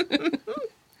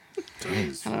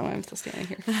 I don't know why I'm still standing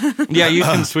here. Yeah, you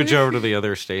can switch over to the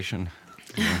other station.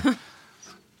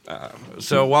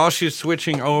 So while she's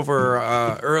switching over,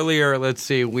 earlier, let's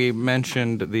see, we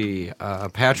mentioned the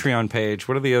Patreon page.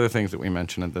 What are the other things that we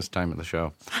mentioned at this time of the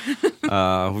show?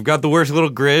 We've got the worst little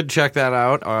grid. Check that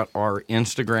out on our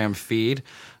Instagram feed.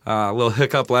 A little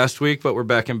hiccup last week, but we're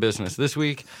back in business this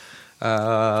week.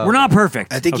 We're not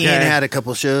perfect. I think okay? Ian had a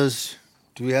couple shows.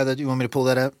 Do we have that? Do you want me to pull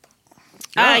that up?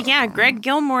 Yeah, Greg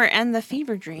Gilmore and the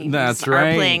Fever Dreams That's are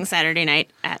right. playing Saturday night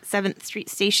at 7th Street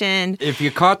Station. If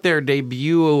you caught their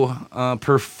debut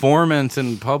performance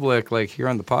in public, like here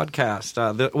on the podcast,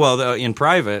 in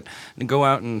private, go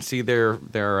out and see their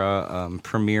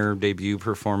premiere debut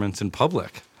performance in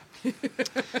public. Yes.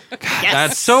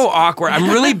 That's so awkward. I'm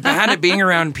really bad at being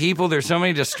around people. There's so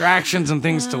many distractions and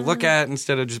things to look at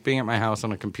instead of just being at my house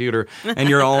on a computer, and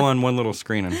you're all on one little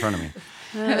screen in front of me.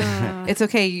 It's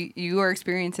okay. You are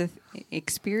experiencing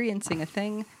a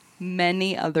thing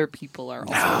many other people are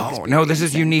also No, this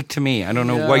is unique to me. I don't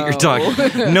know what you're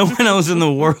talking. No one else in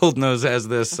the world knows has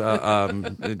this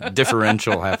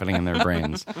differential happening in their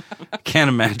brains. Can't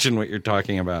imagine what you're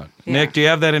talking about. Yeah. Nick, do you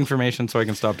have that information so I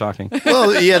can stop talking?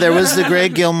 Well, yeah, there was the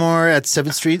Greg Gilmore at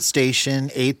 7th Street Station,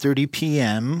 8:30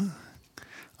 p.m.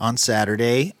 on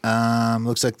Saturday.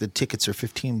 Looks like the tickets are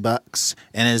 $15,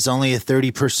 and it's only a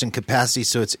 30-person capacity,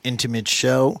 so it's an intimate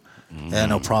show, and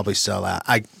it'll probably sell out.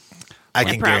 I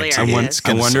can probably guarantee already it's I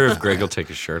gonna wonder sell if Greg will take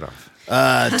his shirt off.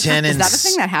 out. 10 Is and that a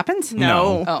thing that happens?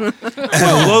 No. Oh.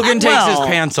 Well, Logan takes his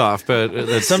pants off,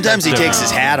 but sometimes he takes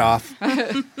his hat off.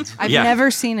 I've Yeah.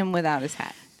 never seen him without his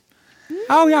hat.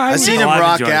 Oh yeah, I've seen him I've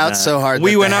rock enjoyed out that. so hard.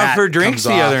 We that went the out hat for drinks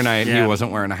comes the off. other night. Yeah. He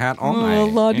wasn't wearing a hat all Oh,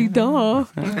 night. la-di-da.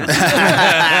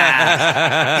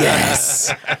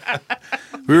 Yes.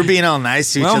 We were being all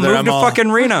nice to each Well, other. move I'm to all,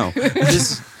 fucking Reno.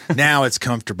 just, now it's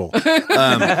comfortable.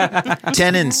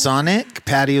 10 and Sonic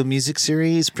Patio Music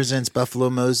Series presents Buffalo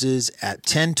Moses at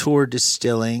 10 Tour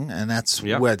Distilling, and that's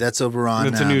Yep. what that's over on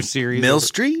It's a new series Mill over-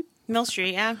 Street. Mill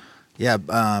Street, yeah. Yeah,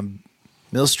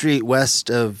 Mill Street west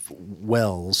of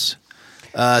Wells.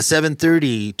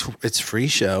 7:30. It's a free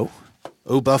show.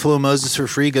 Oh, Buffalo Moses for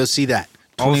free. Go see that.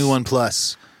 21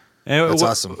 plus. That's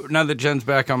awesome. Now that Jen's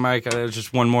back on mic, there's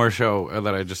just one more show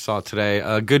that I just saw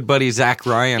today. Good buddy Zach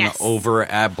Ryan over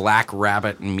at Black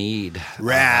Rabbit Mead.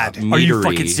 Rad. Are you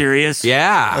fucking serious?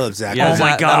 Yeah. I love Zach. Yeah, Oh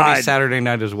my that'll God. be Saturday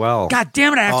night as well. God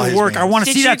damn it! I have All to his work. I bands. want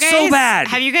to see Did that you so guys- bad.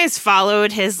 Have you guys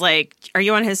followed his are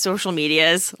you on his social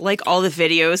medias? Like all the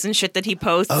videos and shit that he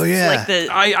posts? Oh, yeah. Like the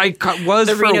I was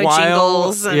the for Reno a while.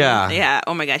 jingles. And, Yeah. Yeah.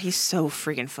 Oh my God, he's so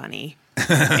freaking funny. Dude,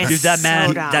 that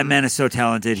man, dumb. that man is so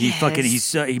talented. He fucking,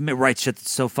 Yes. he writes shit that's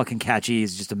so fucking catchy.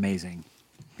 He's just amazing.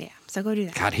 Yeah. So go do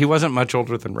that. God, he wasn't much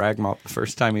older than Ragmop the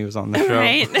first time he was on the show.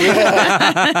 Right?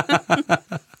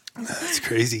 That's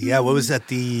crazy. Yeah, what was that?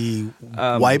 The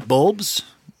white bulbs?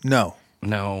 No.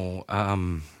 No.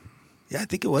 Yeah, I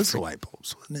think it was the white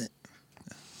bulbs, wasn't it?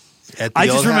 At the I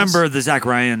just old house? remember the Zach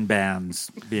Ryan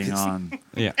bands being on.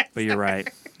 Yeah. But you're right.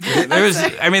 There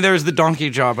was the Donkey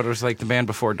Jaw, but it was like the band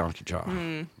before Donkey Jaw.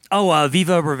 Oh,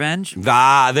 Viva Revenge.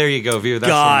 There you go, View. That's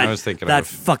what God, I was thinking that of.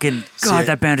 fucking God,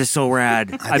 that band is so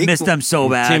rad. I think miss them so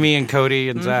bad. Timmy and Cody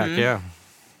and Zach, yeah.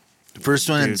 The first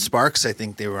one, Sparks, I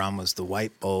think they were on, was the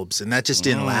white bulbs, and that just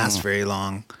didn't last very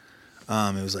long.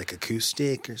 It was like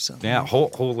acoustic or something. Yeah,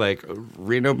 whole like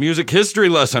Reno music history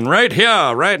lesson right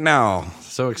here, right now.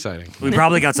 So exciting. We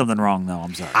probably got something wrong, though.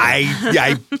 I'm sorry.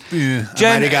 I might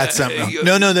have got something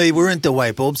wrong. No, they weren't the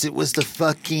white bulbs. It was the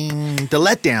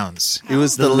letdowns. It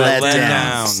was the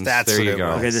letdowns. That's There what you it go.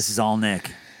 was. Okay, this is all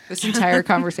Nick. This entire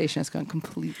conversation has gone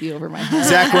completely over my head.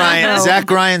 Zach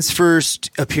Ryan's first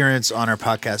appearance on our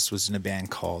podcast was in a band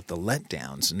called The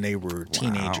Letdowns, and they were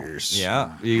teenagers.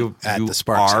 Yeah, you the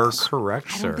Sparks are house. correct,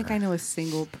 I sir. don't think I know a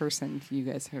single person you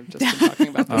guys have just been talking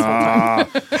about this whole time.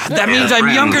 That means I'm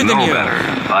younger than know you.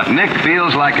 better, but Nick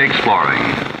feels like exploring.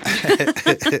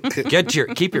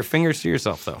 Keep your fingers to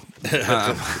yourself, though.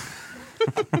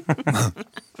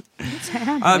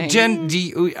 Jen, do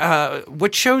you,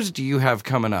 what shows do you have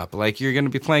coming up? Like, you're going to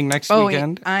be playing next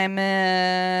weekend? I'm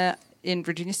in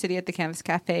Virginia City at the Canvas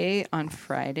Cafe on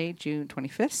Friday, June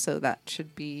 25th. So that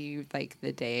should be like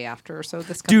the day after or so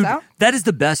this comes Dude, out. that is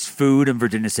the best food in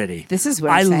Virginia City. This is what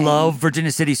I I'm saying. love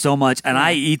Virginia City so much, and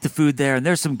I eat the food there, and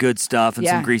there's some good stuff and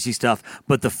some greasy stuff.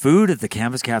 But the food at the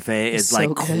Canvas Cafe is so like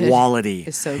good. quality.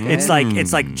 It's so good. It's like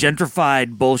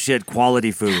gentrified bullshit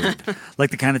quality food, like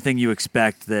the kind of thing you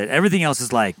expect. That everything else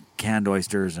is like canned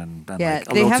oysters and like a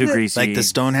they little have too the- greasy. Like the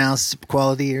Stonehouse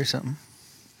quality or something?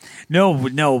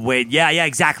 No, wait, yeah,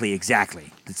 exactly. It's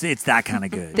that kind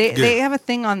of good. They have a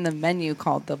thing on the menu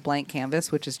called the blank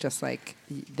canvas, which is just like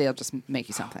they'll just make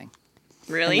you something.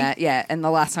 Really? And and the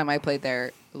last time I played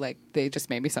there, like they just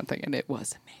made me something, and it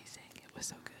was amazing. It was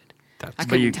so good. I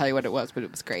couldn't tell you what it was, but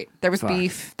it was great. There was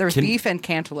beef. There was beef and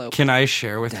cantaloupe. Can I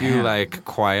share with you, like,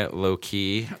 quiet,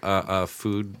 low-key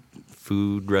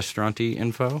food restaurant-y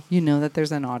info? You know that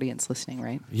there's an audience listening,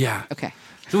 right? Yeah. Okay.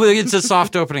 So it's a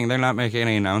soft opening. They're not making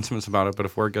any announcements about it, but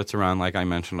if word gets around, like I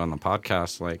mentioned on the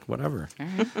podcast, like, whatever.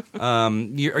 Are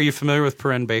you familiar with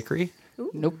Perrin Bakery?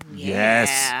 Nope.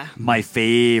 Yes, my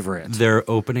favorite. They're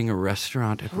opening a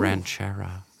restaurant at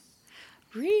Ranchera.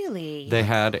 Really? They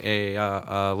had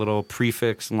a little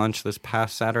prefix lunch this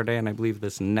past Saturday, and I believe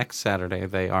this next Saturday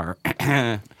they are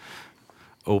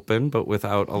open, but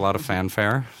without a lot of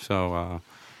fanfare. So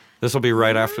this will be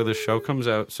right after the show comes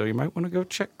out, so you might want to go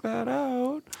check that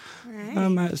out.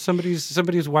 Right.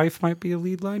 Somebody's wife might be a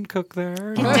lead line cook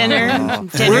there. Dinner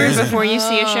before you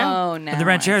see a show. Oh, no. And the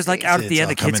Ranchera is like out at the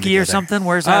end of Kitski or something.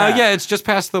 Where's that? Yeah, it's just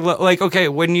past the okay.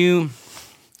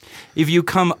 If you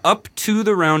come up to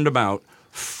the roundabout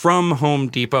from Home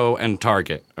Depot and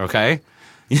Target, okay.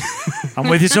 I'm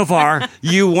with you so far.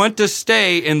 You want to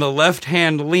stay in the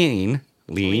left-hand lean.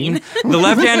 The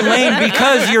left-hand lane,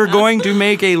 because you're going to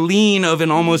make a lean of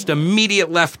an almost immediate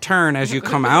left turn as you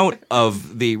come out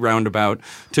of the roundabout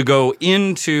to go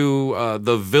into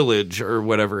the village or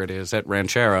whatever it is at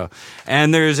Ranchera.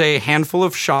 And there's a handful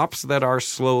of shops that are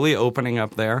slowly opening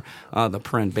up there, the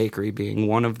Perrin Bakery being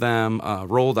one of them.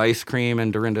 Rolled ice cream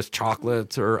and Dorinda's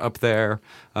chocolates are up there.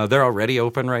 They're already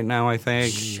open right now, I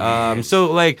think. So,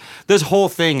 like, this whole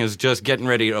thing is just getting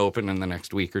ready to open in the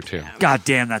next week or two. God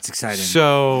damn, that's exciting.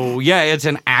 So, yeah, it's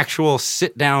an actual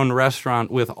sit-down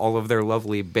restaurant with all of their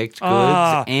lovely baked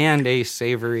goods and a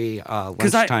savory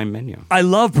lunchtime menu. I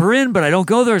love Perrin, but I don't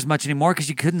go there as much anymore because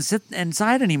you couldn't sit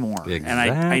inside anymore. Exactly. And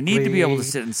I need to be able to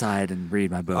sit inside and read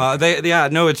my book.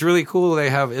 It's really cool.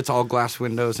 It's all glass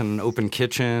windows and an open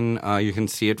kitchen. You can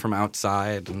see it from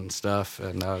outside and stuff,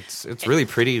 and it's really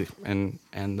pretty, and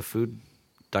the food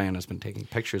Diana's been taking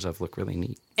pictures of look really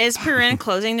neat. Is Perrin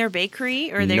closing their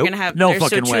bakery, or they're Nope. going to have No there's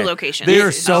fucking two way. locations? They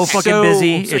are so fucking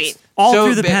busy. Sweet. It's all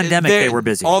through the pandemic they were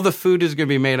busy. All the food is going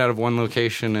to be made out of one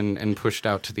location and pushed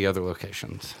out to the other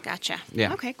locations. Gotcha.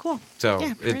 Yeah. Okay, cool. So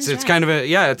Yeah, it's Perrin's kind of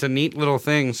it's a neat little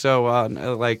thing. So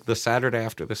like the Saturday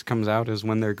after this comes out is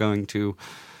when they're going to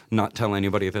not tell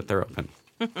anybody that they're open.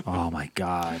 Oh my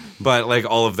God. But like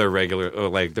all of their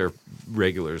their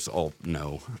regulars all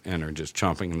know and are just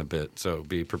chomping in the bit. So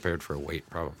be prepared for a wait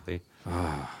probably.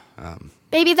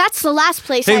 Baby, that's the last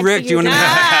place. Hey I'd Rick, do you want to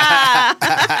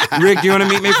Rick, do you want to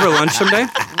meet me for lunch someday?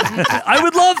 I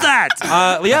would love that.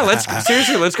 Yeah, let's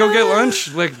go get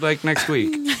lunch like next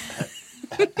week.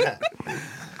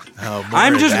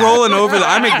 I'm just rolling over.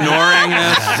 I'm ignoring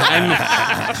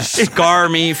this. Scar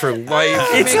me for life.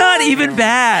 It's not even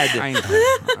bad. I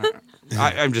know.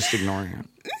 I'm just ignoring it.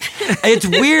 It's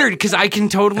weird because I can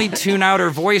totally tune out her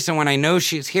voice, and when I know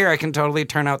she's here, I can totally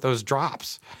turn out those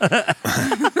drops. I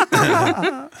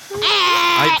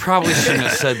probably shouldn't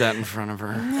have said that in front of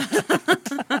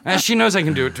her. She knows I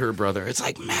can do it to her brother. It's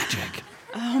like magic.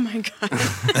 Oh my God.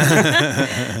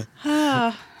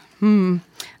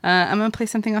 I'm going to play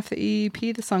something off the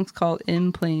EP. The song's called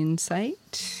In Plain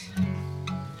Sight.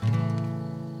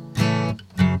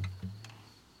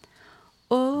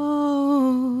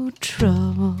 Oh,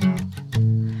 trouble,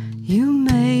 you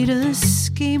made a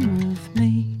schemer of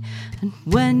me, and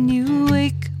when you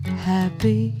wake up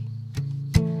happy,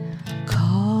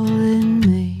 calling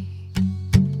me.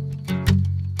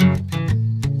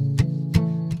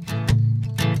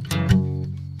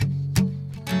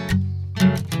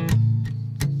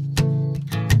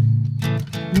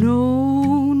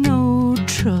 No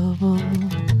trouble.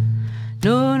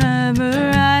 No,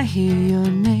 whenever I hear your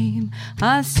name,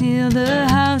 I see the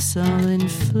house all in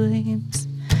flames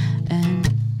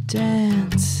and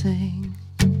dancing.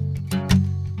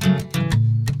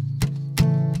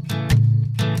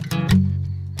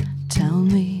 Tell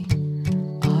me,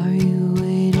 are you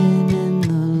waiting in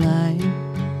the light?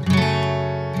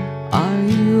 Are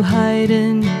you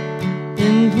hiding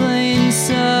in plain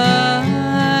sight?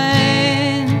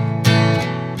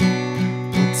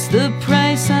 What's the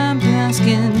price I'm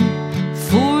asking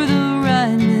for the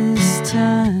ride this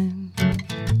time?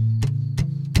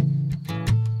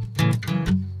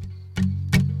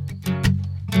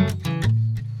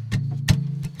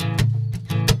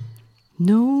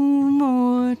 No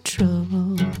more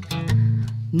trouble.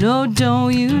 No,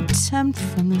 don't you tempt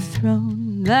from the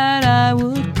throne that I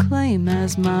would claim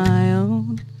as my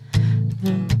own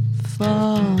the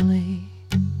folly.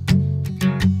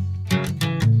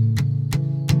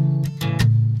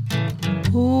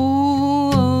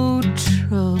 Oh,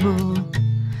 trouble,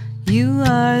 you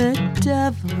are the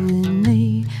devil in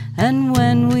me, and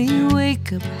when we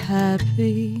wake up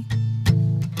happy,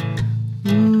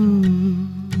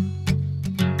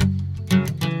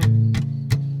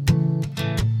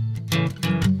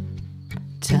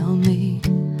 tell me,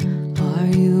 are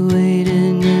you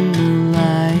waiting in the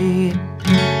light?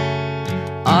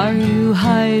 Are you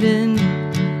hiding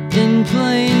in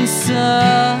plain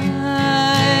sight?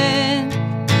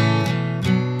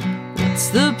 What's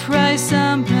the price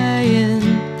I'm paying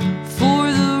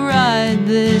for the ride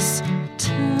this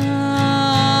time?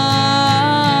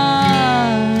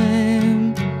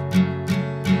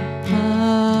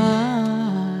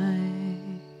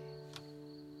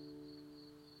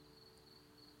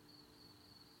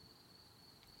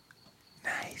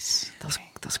 Nice.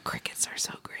 Those crickets are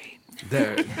so great.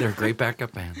 They're a great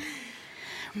backup band.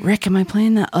 Rick, am I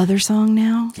playing that other song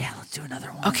now? Yeah, let's do another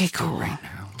one. Okay, Let's do it cool. right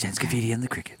now. Jen Scafidi and the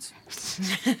Crickets.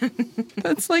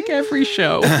 That's like every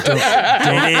show. It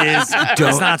is.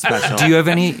 It's not special. Do you have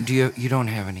any? You don't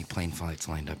have any plane flights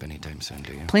lined up anytime soon,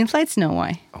 do you? Plane flights? No,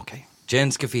 why? Okay. Jen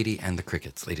Scafidi and the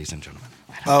Crickets, ladies and gentlemen.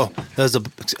 Oh, that was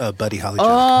a Buddy Holly joke.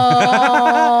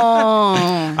 Oh.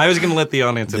 I was going to let the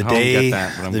audience The at home day get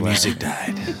that, but I'm the glad. music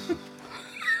died.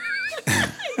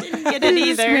 Get it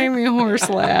This either. made me horse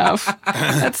laugh.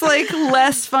 That's like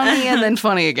less funny and then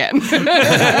funny again.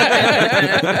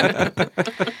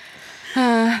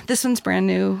 This one's brand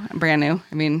new.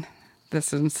 I mean,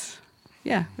 this one's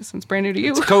brand new to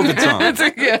you. It's a COVID song. It's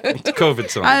a COVID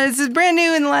song. This is brand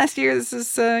new in the last year. This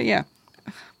is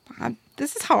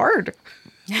this is hard.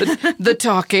 The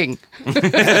talking.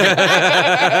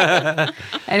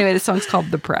 Anyway, this song's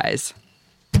called The Prize.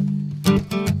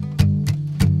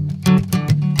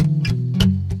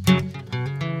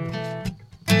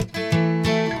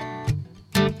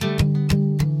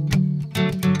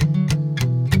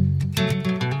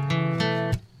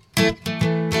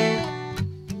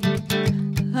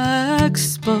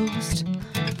 Exposed,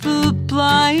 the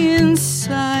blind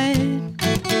side.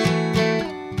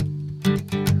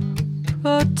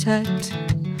 Protect,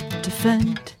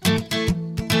 defend.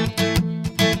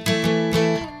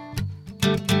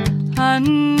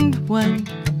 And when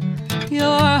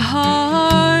your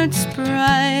heart's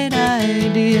bright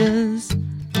ideas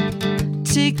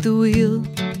take the wheel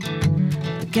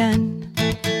again.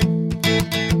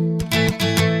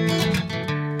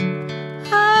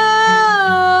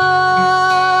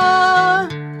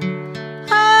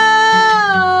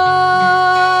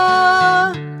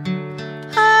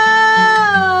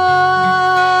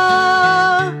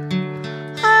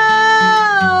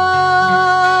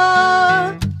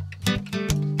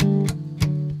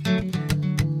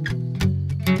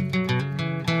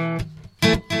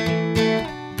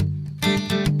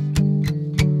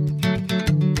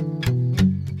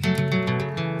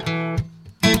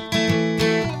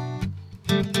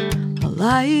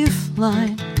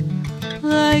 Lifeline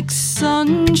like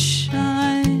sunshine,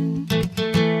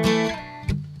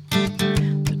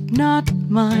 but not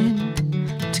mine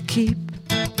to keep.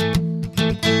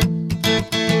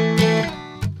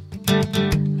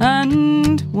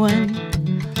 And when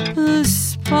the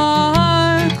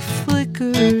spark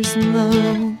flickers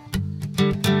low,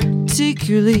 take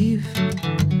your leave,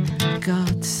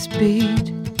 Godspeed.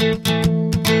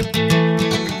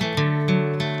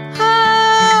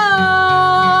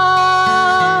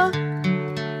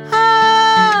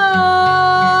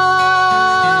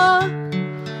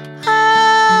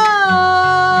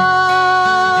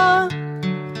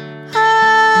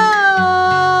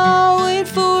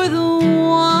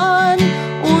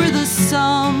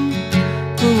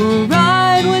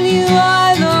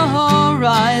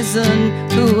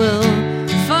 Who will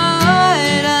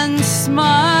fight and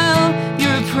smile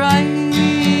your prize?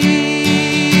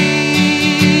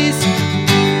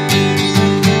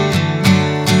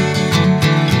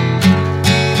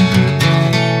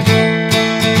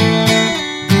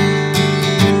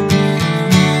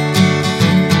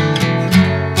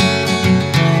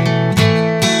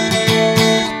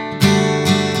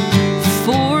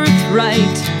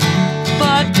 Forthright,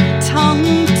 but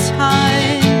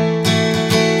tongue-tied.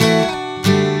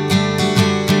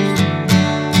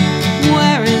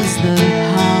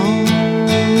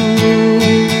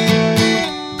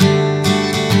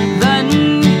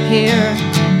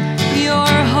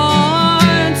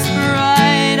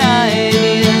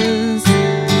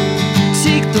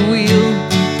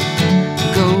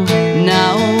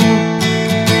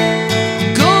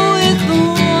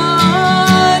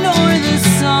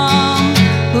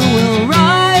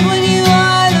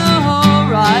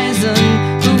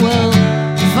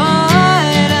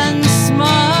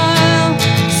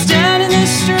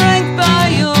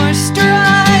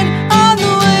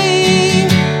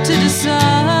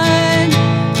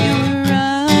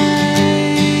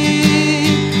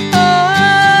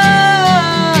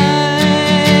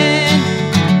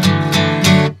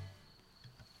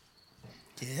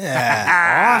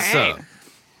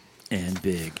 And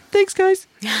big. Thanks, guys.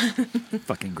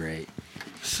 Fucking great.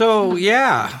 So,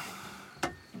 yeah.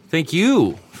 Thank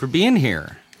you for being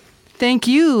here. Thank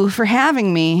you for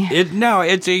having me.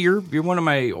 You're one of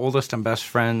my oldest and best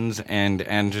friends,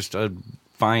 and just a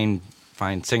fine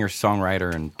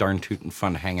singer-songwriter, and darn tootin'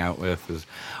 fun to hang out with. As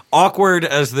awkward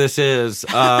as this is,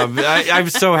 I'm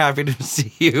so happy to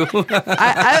see you.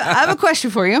 I have a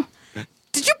question for you.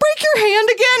 Did you break your hand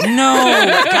again?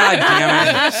 No, God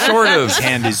damn it. Sort of. His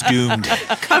hand is doomed.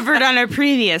 Covered on a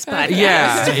previous podcast.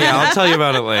 Yeah, I'll tell you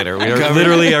about it later. We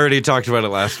literally already talked about it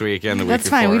last week and the week That's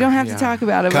before. fine. We don't have to talk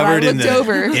about it. Covered but I in looked the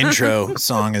over. intro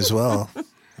song as well,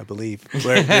 I believe.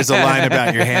 Where there's a line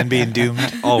about your hand being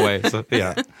doomed. Always,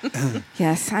 yeah.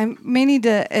 Yes, I may need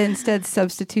to instead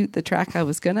substitute the track I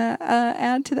was going to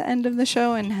add to the end of the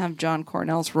show and have John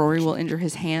Cornell's Rory Will Injure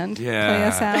His Hand play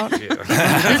us out. Yeah.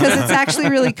 Because it's actually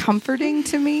really comforting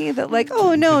to me that, like,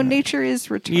 oh no, nature is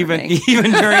returning.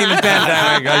 Even during the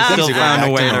pandemic, I still found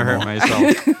a way to hurt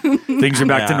myself. Things are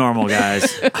back to normal,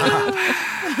 guys.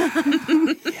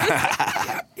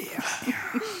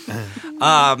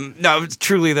 No,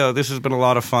 truly though, this has been a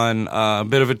lot of fun. A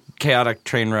bit of a chaotic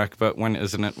train wreck, but when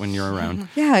isn't it when you're around?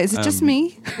 Yeah, is it just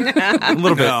me? A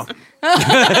little bit.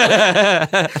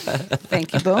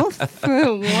 Thank you both.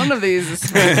 One of these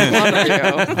is one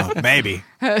of you. Maybe.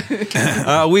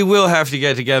 We will have to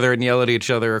get together and yell at each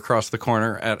other across the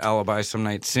corner at Alibi some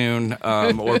night soon,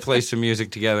 or play some music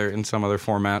together in some other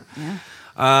format.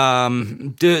 Yeah.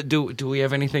 Do we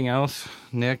have anything else,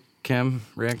 Nick? Kim,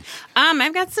 Rick?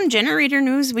 I've got some generator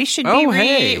news. We should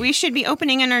we should be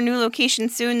opening in our new location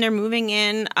soon. They're moving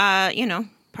in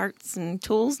parts and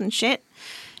tools and shit.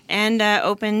 and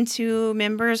open to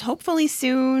members hopefully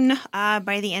soon,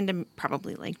 by the end of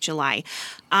probably like July.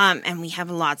 And we have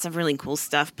lots of really cool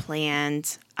stuff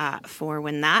planned for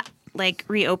when that like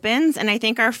reopens. And I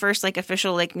think our first like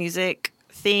official like music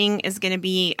thing is going to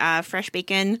be Fresh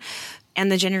Bacon and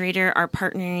the Generator are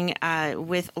partnering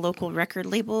with local record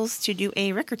labels to do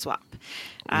a record swap.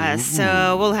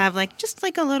 So we'll have like just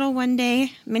like a little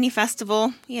one-day mini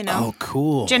festival, you know. Oh,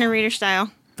 cool. Generator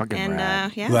style. Fucking and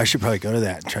rad. Well, I should probably go to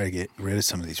that and try to get rid of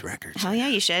some of these records. Hell yeah,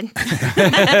 you should. So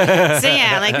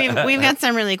yeah, like we've got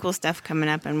some really cool stuff coming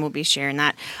up, and we'll be sharing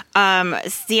that.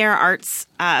 Sierra Arts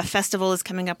Festival is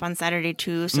coming up on Saturday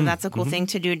too, so that's a cool thing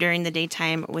to do during the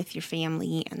daytime with your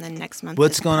family. And then next month,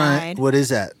 What's is going Pride. on? What is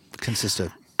that consist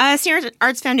of? Sierra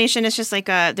Arts Foundation is just like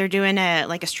they're doing a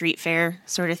street fair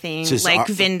sort of thing, Just like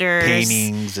vendors,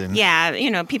 paintings,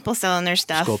 and people selling their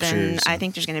stuff, and I and-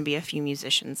 think there's going to be a few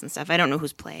musicians and stuff. I don't know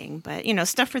who's playing, but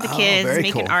stuff for the Oh, kids, very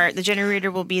making cool. art. The Generator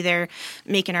will be there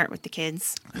making art with the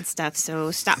kids and stuff.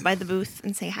 So stop by the booth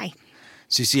and say hi.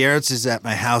 So Sierra Arts is at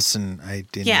my house, and I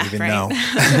didn't even right. know.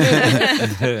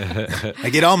 I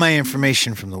get all my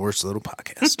information from the Worst Little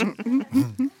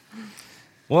Podcast.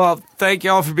 Well, thank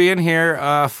y'all for being here.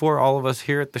 For all of us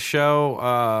here at the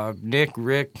show, Nick,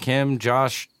 Rick, Kim,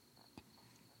 Josh,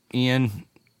 Ian.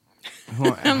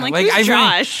 I'm like, who's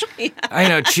Josh? I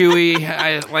know Chewy.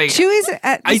 Chewy's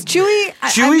Chewy.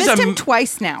 I missed him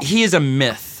twice now. He is a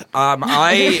myth. I'm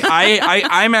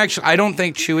actually. I don't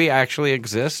think Chewy actually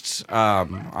exists.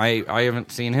 I haven't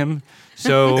seen him.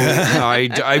 So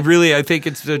I think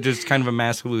it's just kind of a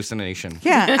mass hallucination.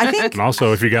 Yeah, I think. And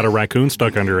also, if you got a raccoon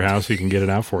stuck under your house, he can get it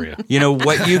out for you. You know,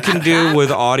 what you can do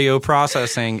with audio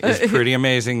processing is pretty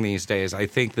amazing these days. I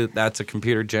think that's a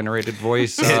computer-generated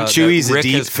voice Chewy's that Rick a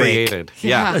deep has fake. created.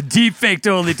 Yeah. A deep fake,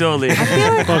 totally. I feel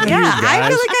like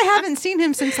I haven't seen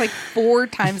him since like 4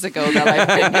 times ago that I've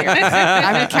been here.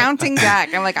 I'm counting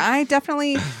back. I'm like, I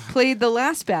definitely played the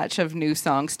last batch of new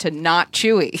songs to not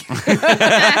Chewy.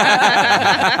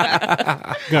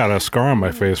 Got a scar on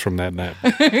my face from that night.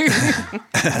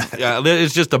 Yeah,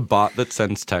 it's just a bot that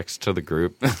sends text to the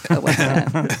group.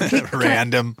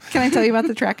 Random. Can I tell you about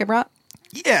the track I brought?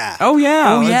 Yeah. Oh, yeah.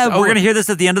 Oh, yeah. We're going to hear this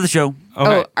at the end of the show.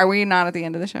 Okay. Oh, are we not at the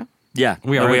end of the show? Yeah.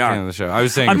 We are we at the are. end of the show. I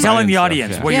was saying I'm telling the stuff,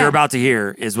 audience yeah. what Yeah. you're about to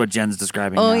hear is what Jen's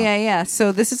describing Oh, now. yeah.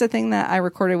 So this is a thing that I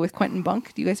recorded with Quentin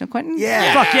Bunk. Do you guys know Quentin?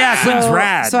 Yeah. Fuck yeah, Quentin's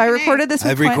rad. So I recorded this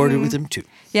with I've recorded Quentin. with him too.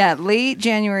 Yeah, late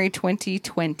January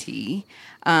 2020.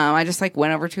 I just like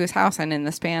went over to his house, and in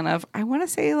the span of, I want to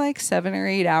say like 7 or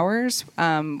 8 hours,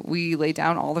 we laid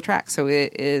down all the tracks. So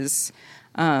it is,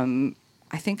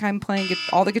 I think I'm playing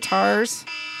all the guitars.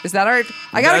 Is that our?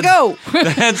 I gotta go.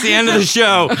 That's the end of the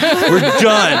show. We're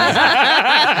done.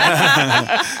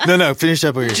 No, finish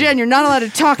up with your. Jen, you're not allowed to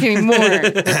talk anymore.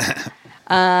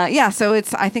 So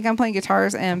I think I'm playing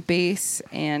guitars and bass,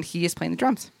 and he is playing the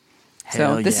drums.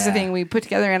 Hell So this is a yeah. thing we put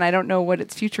together, and I don't know what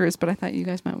its future is, but I thought you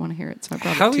guys might want to hear it, so I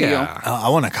brought Hell it to yeah. I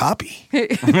want a copy.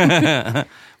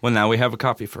 Well, now we have a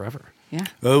copy forever. you. Yeah,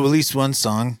 Oh, at least one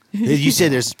song. You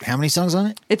said there's how many songs on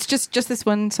it? it's just this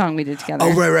one song we did together.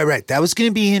 Oh, right. That was going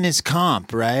to be in his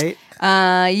comp, right?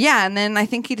 Yeah, and then I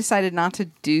think he decided not to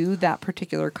do that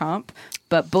particular comp,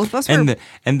 but both of us were.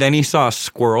 And then he saw a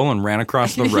squirrel and ran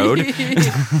across the road.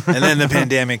 And then the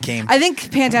pandemic came. I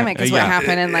think pandemic is what Yeah.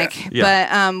 happened, and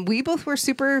Yeah. but we both were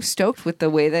super stoked with the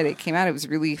way that it came out. It was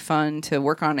really fun to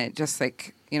work on it. Just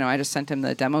like I just sent him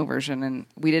the demo version, and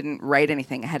we didn't write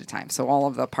anything ahead of time, so all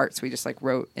of the parts we just like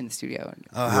wrote in the studio.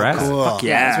 Oh, how Rad. cool. Fuck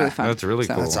Yeah, it was really fun. That's really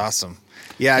So- cool. That's awesome.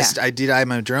 Yeah, Yeah. I did I'm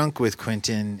a Drunk with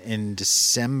Quentin in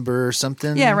December or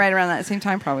something. Yeah, right around that same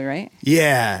time, probably, right?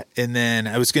 Yeah, and then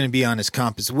I was going to be on his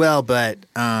comp as well, but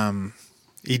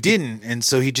he didn't, and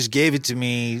so he just gave it to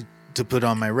me to put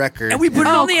on my record. And we put it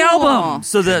Oh, on the cool. album.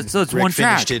 So it's Rick one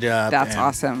track. finished it up. That's and-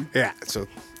 awesome. Yeah, so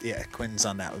Quentin's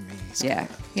on that with me. So.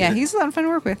 Yeah, he's a lot of fun to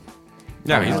work with.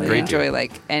 Yeah, I he's really great. enjoy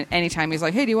and anytime he's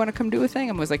like, "Hey, do you want to come do a thing?"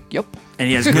 I'm always like, "Yup." And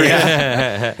he has great,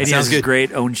 Yeah. and he Sounds has good.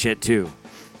 great own shit too.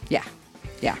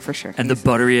 Yeah, for sure. And the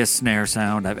butteriest snare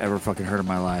sound I've ever fucking heard in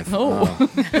my life. Oh.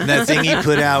 And that thing he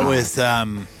put out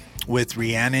with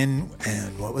Rhiannon,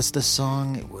 and what was the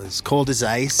song? It was "Cold as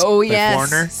Ice." Oh by yes,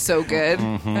 Foreigner. so good.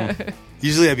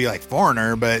 Usually I'd be like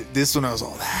Foreigner, but this one I was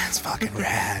all, that's fucking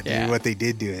rad. Yeah. Dude, what they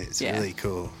did to it, it's Yeah. really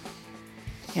cool.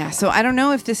 Yeah, so I don't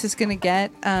know if this is going to get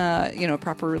a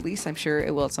proper release. I'm sure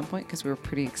it will at some point because we were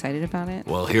pretty excited about it.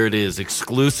 Well, here it is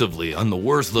exclusively on the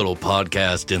worst little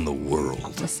podcast in the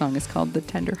world. The song is called "The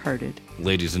Tenderhearted."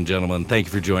 Ladies and gentlemen, thank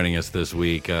you for joining us this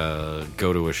week. Go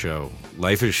to a show.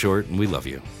 Life is short, and we love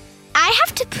you. I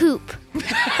have to poop.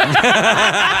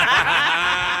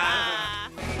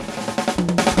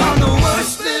 On the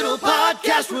Worst Little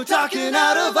podcast, we're talking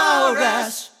out of our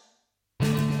ass.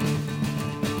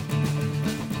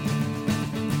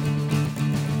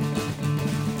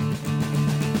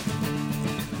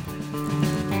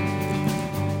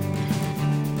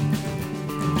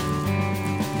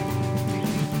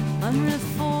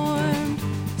 Unreformed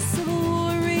Civil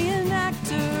War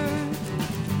reenactor,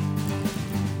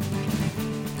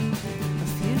 a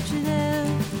fugitive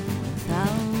without a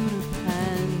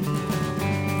pen,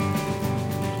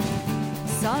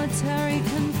 solitary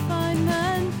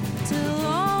confinement till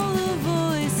all the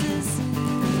voices in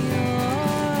your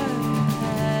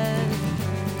head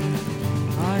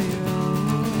are your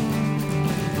own,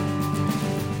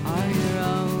 are your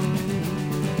own.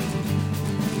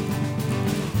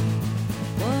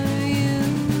 What are you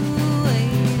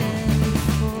waiting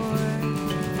for?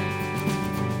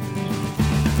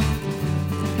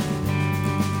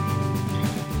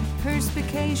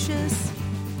 Perspicacious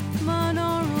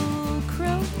monaural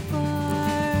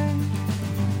crowbar.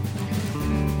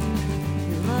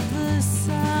 You love the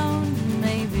sound,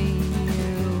 maybe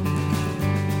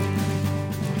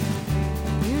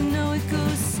you know it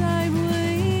goes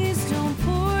sideways. Don't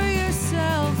pour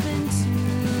yourself into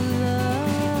the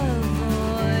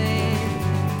void,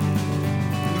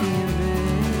 the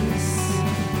abyss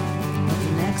of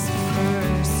the next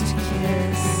first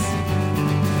kiss.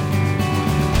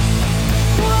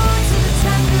 Woe to the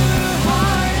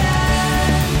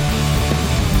tender-hearted,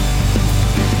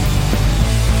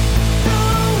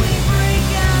 though we break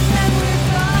and then we're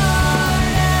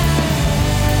guarded.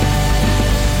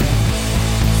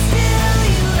 Still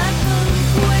you let them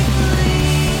quickly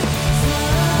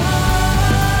slide.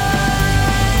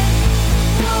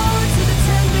 Woe to the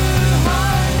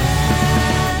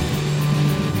tender-hearted.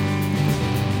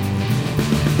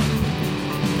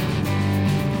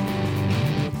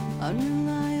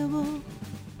 Unreliable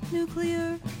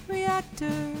nuclear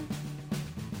reactor,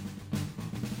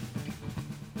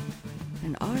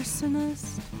 an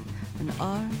arsonist, an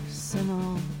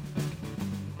arsenal.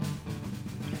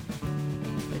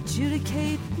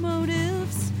 Adjudicate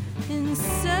motives,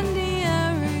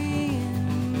 incendiary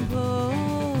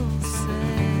impulses.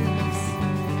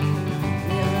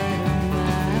 You light a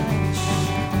match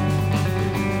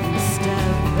and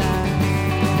step back.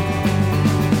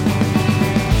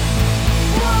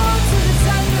 Woe to the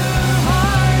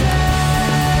tender-hearted,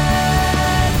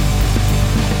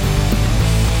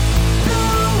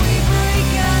 though we break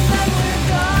and then we're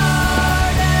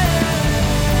guarded.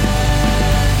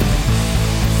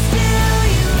 Still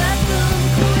you let them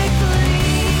quickly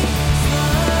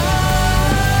slide.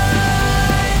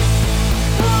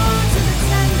 Woe to the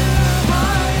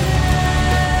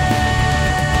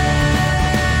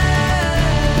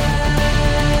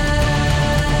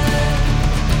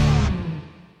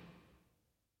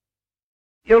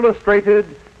Illustrated,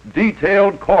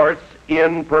 detailed course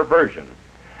in perversion,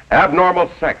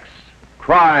 abnormal sex,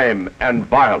 crime, and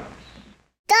violence.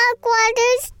 Dark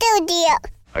Water Studio.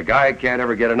 A guy can't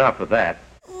ever get enough of that.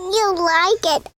 You like it.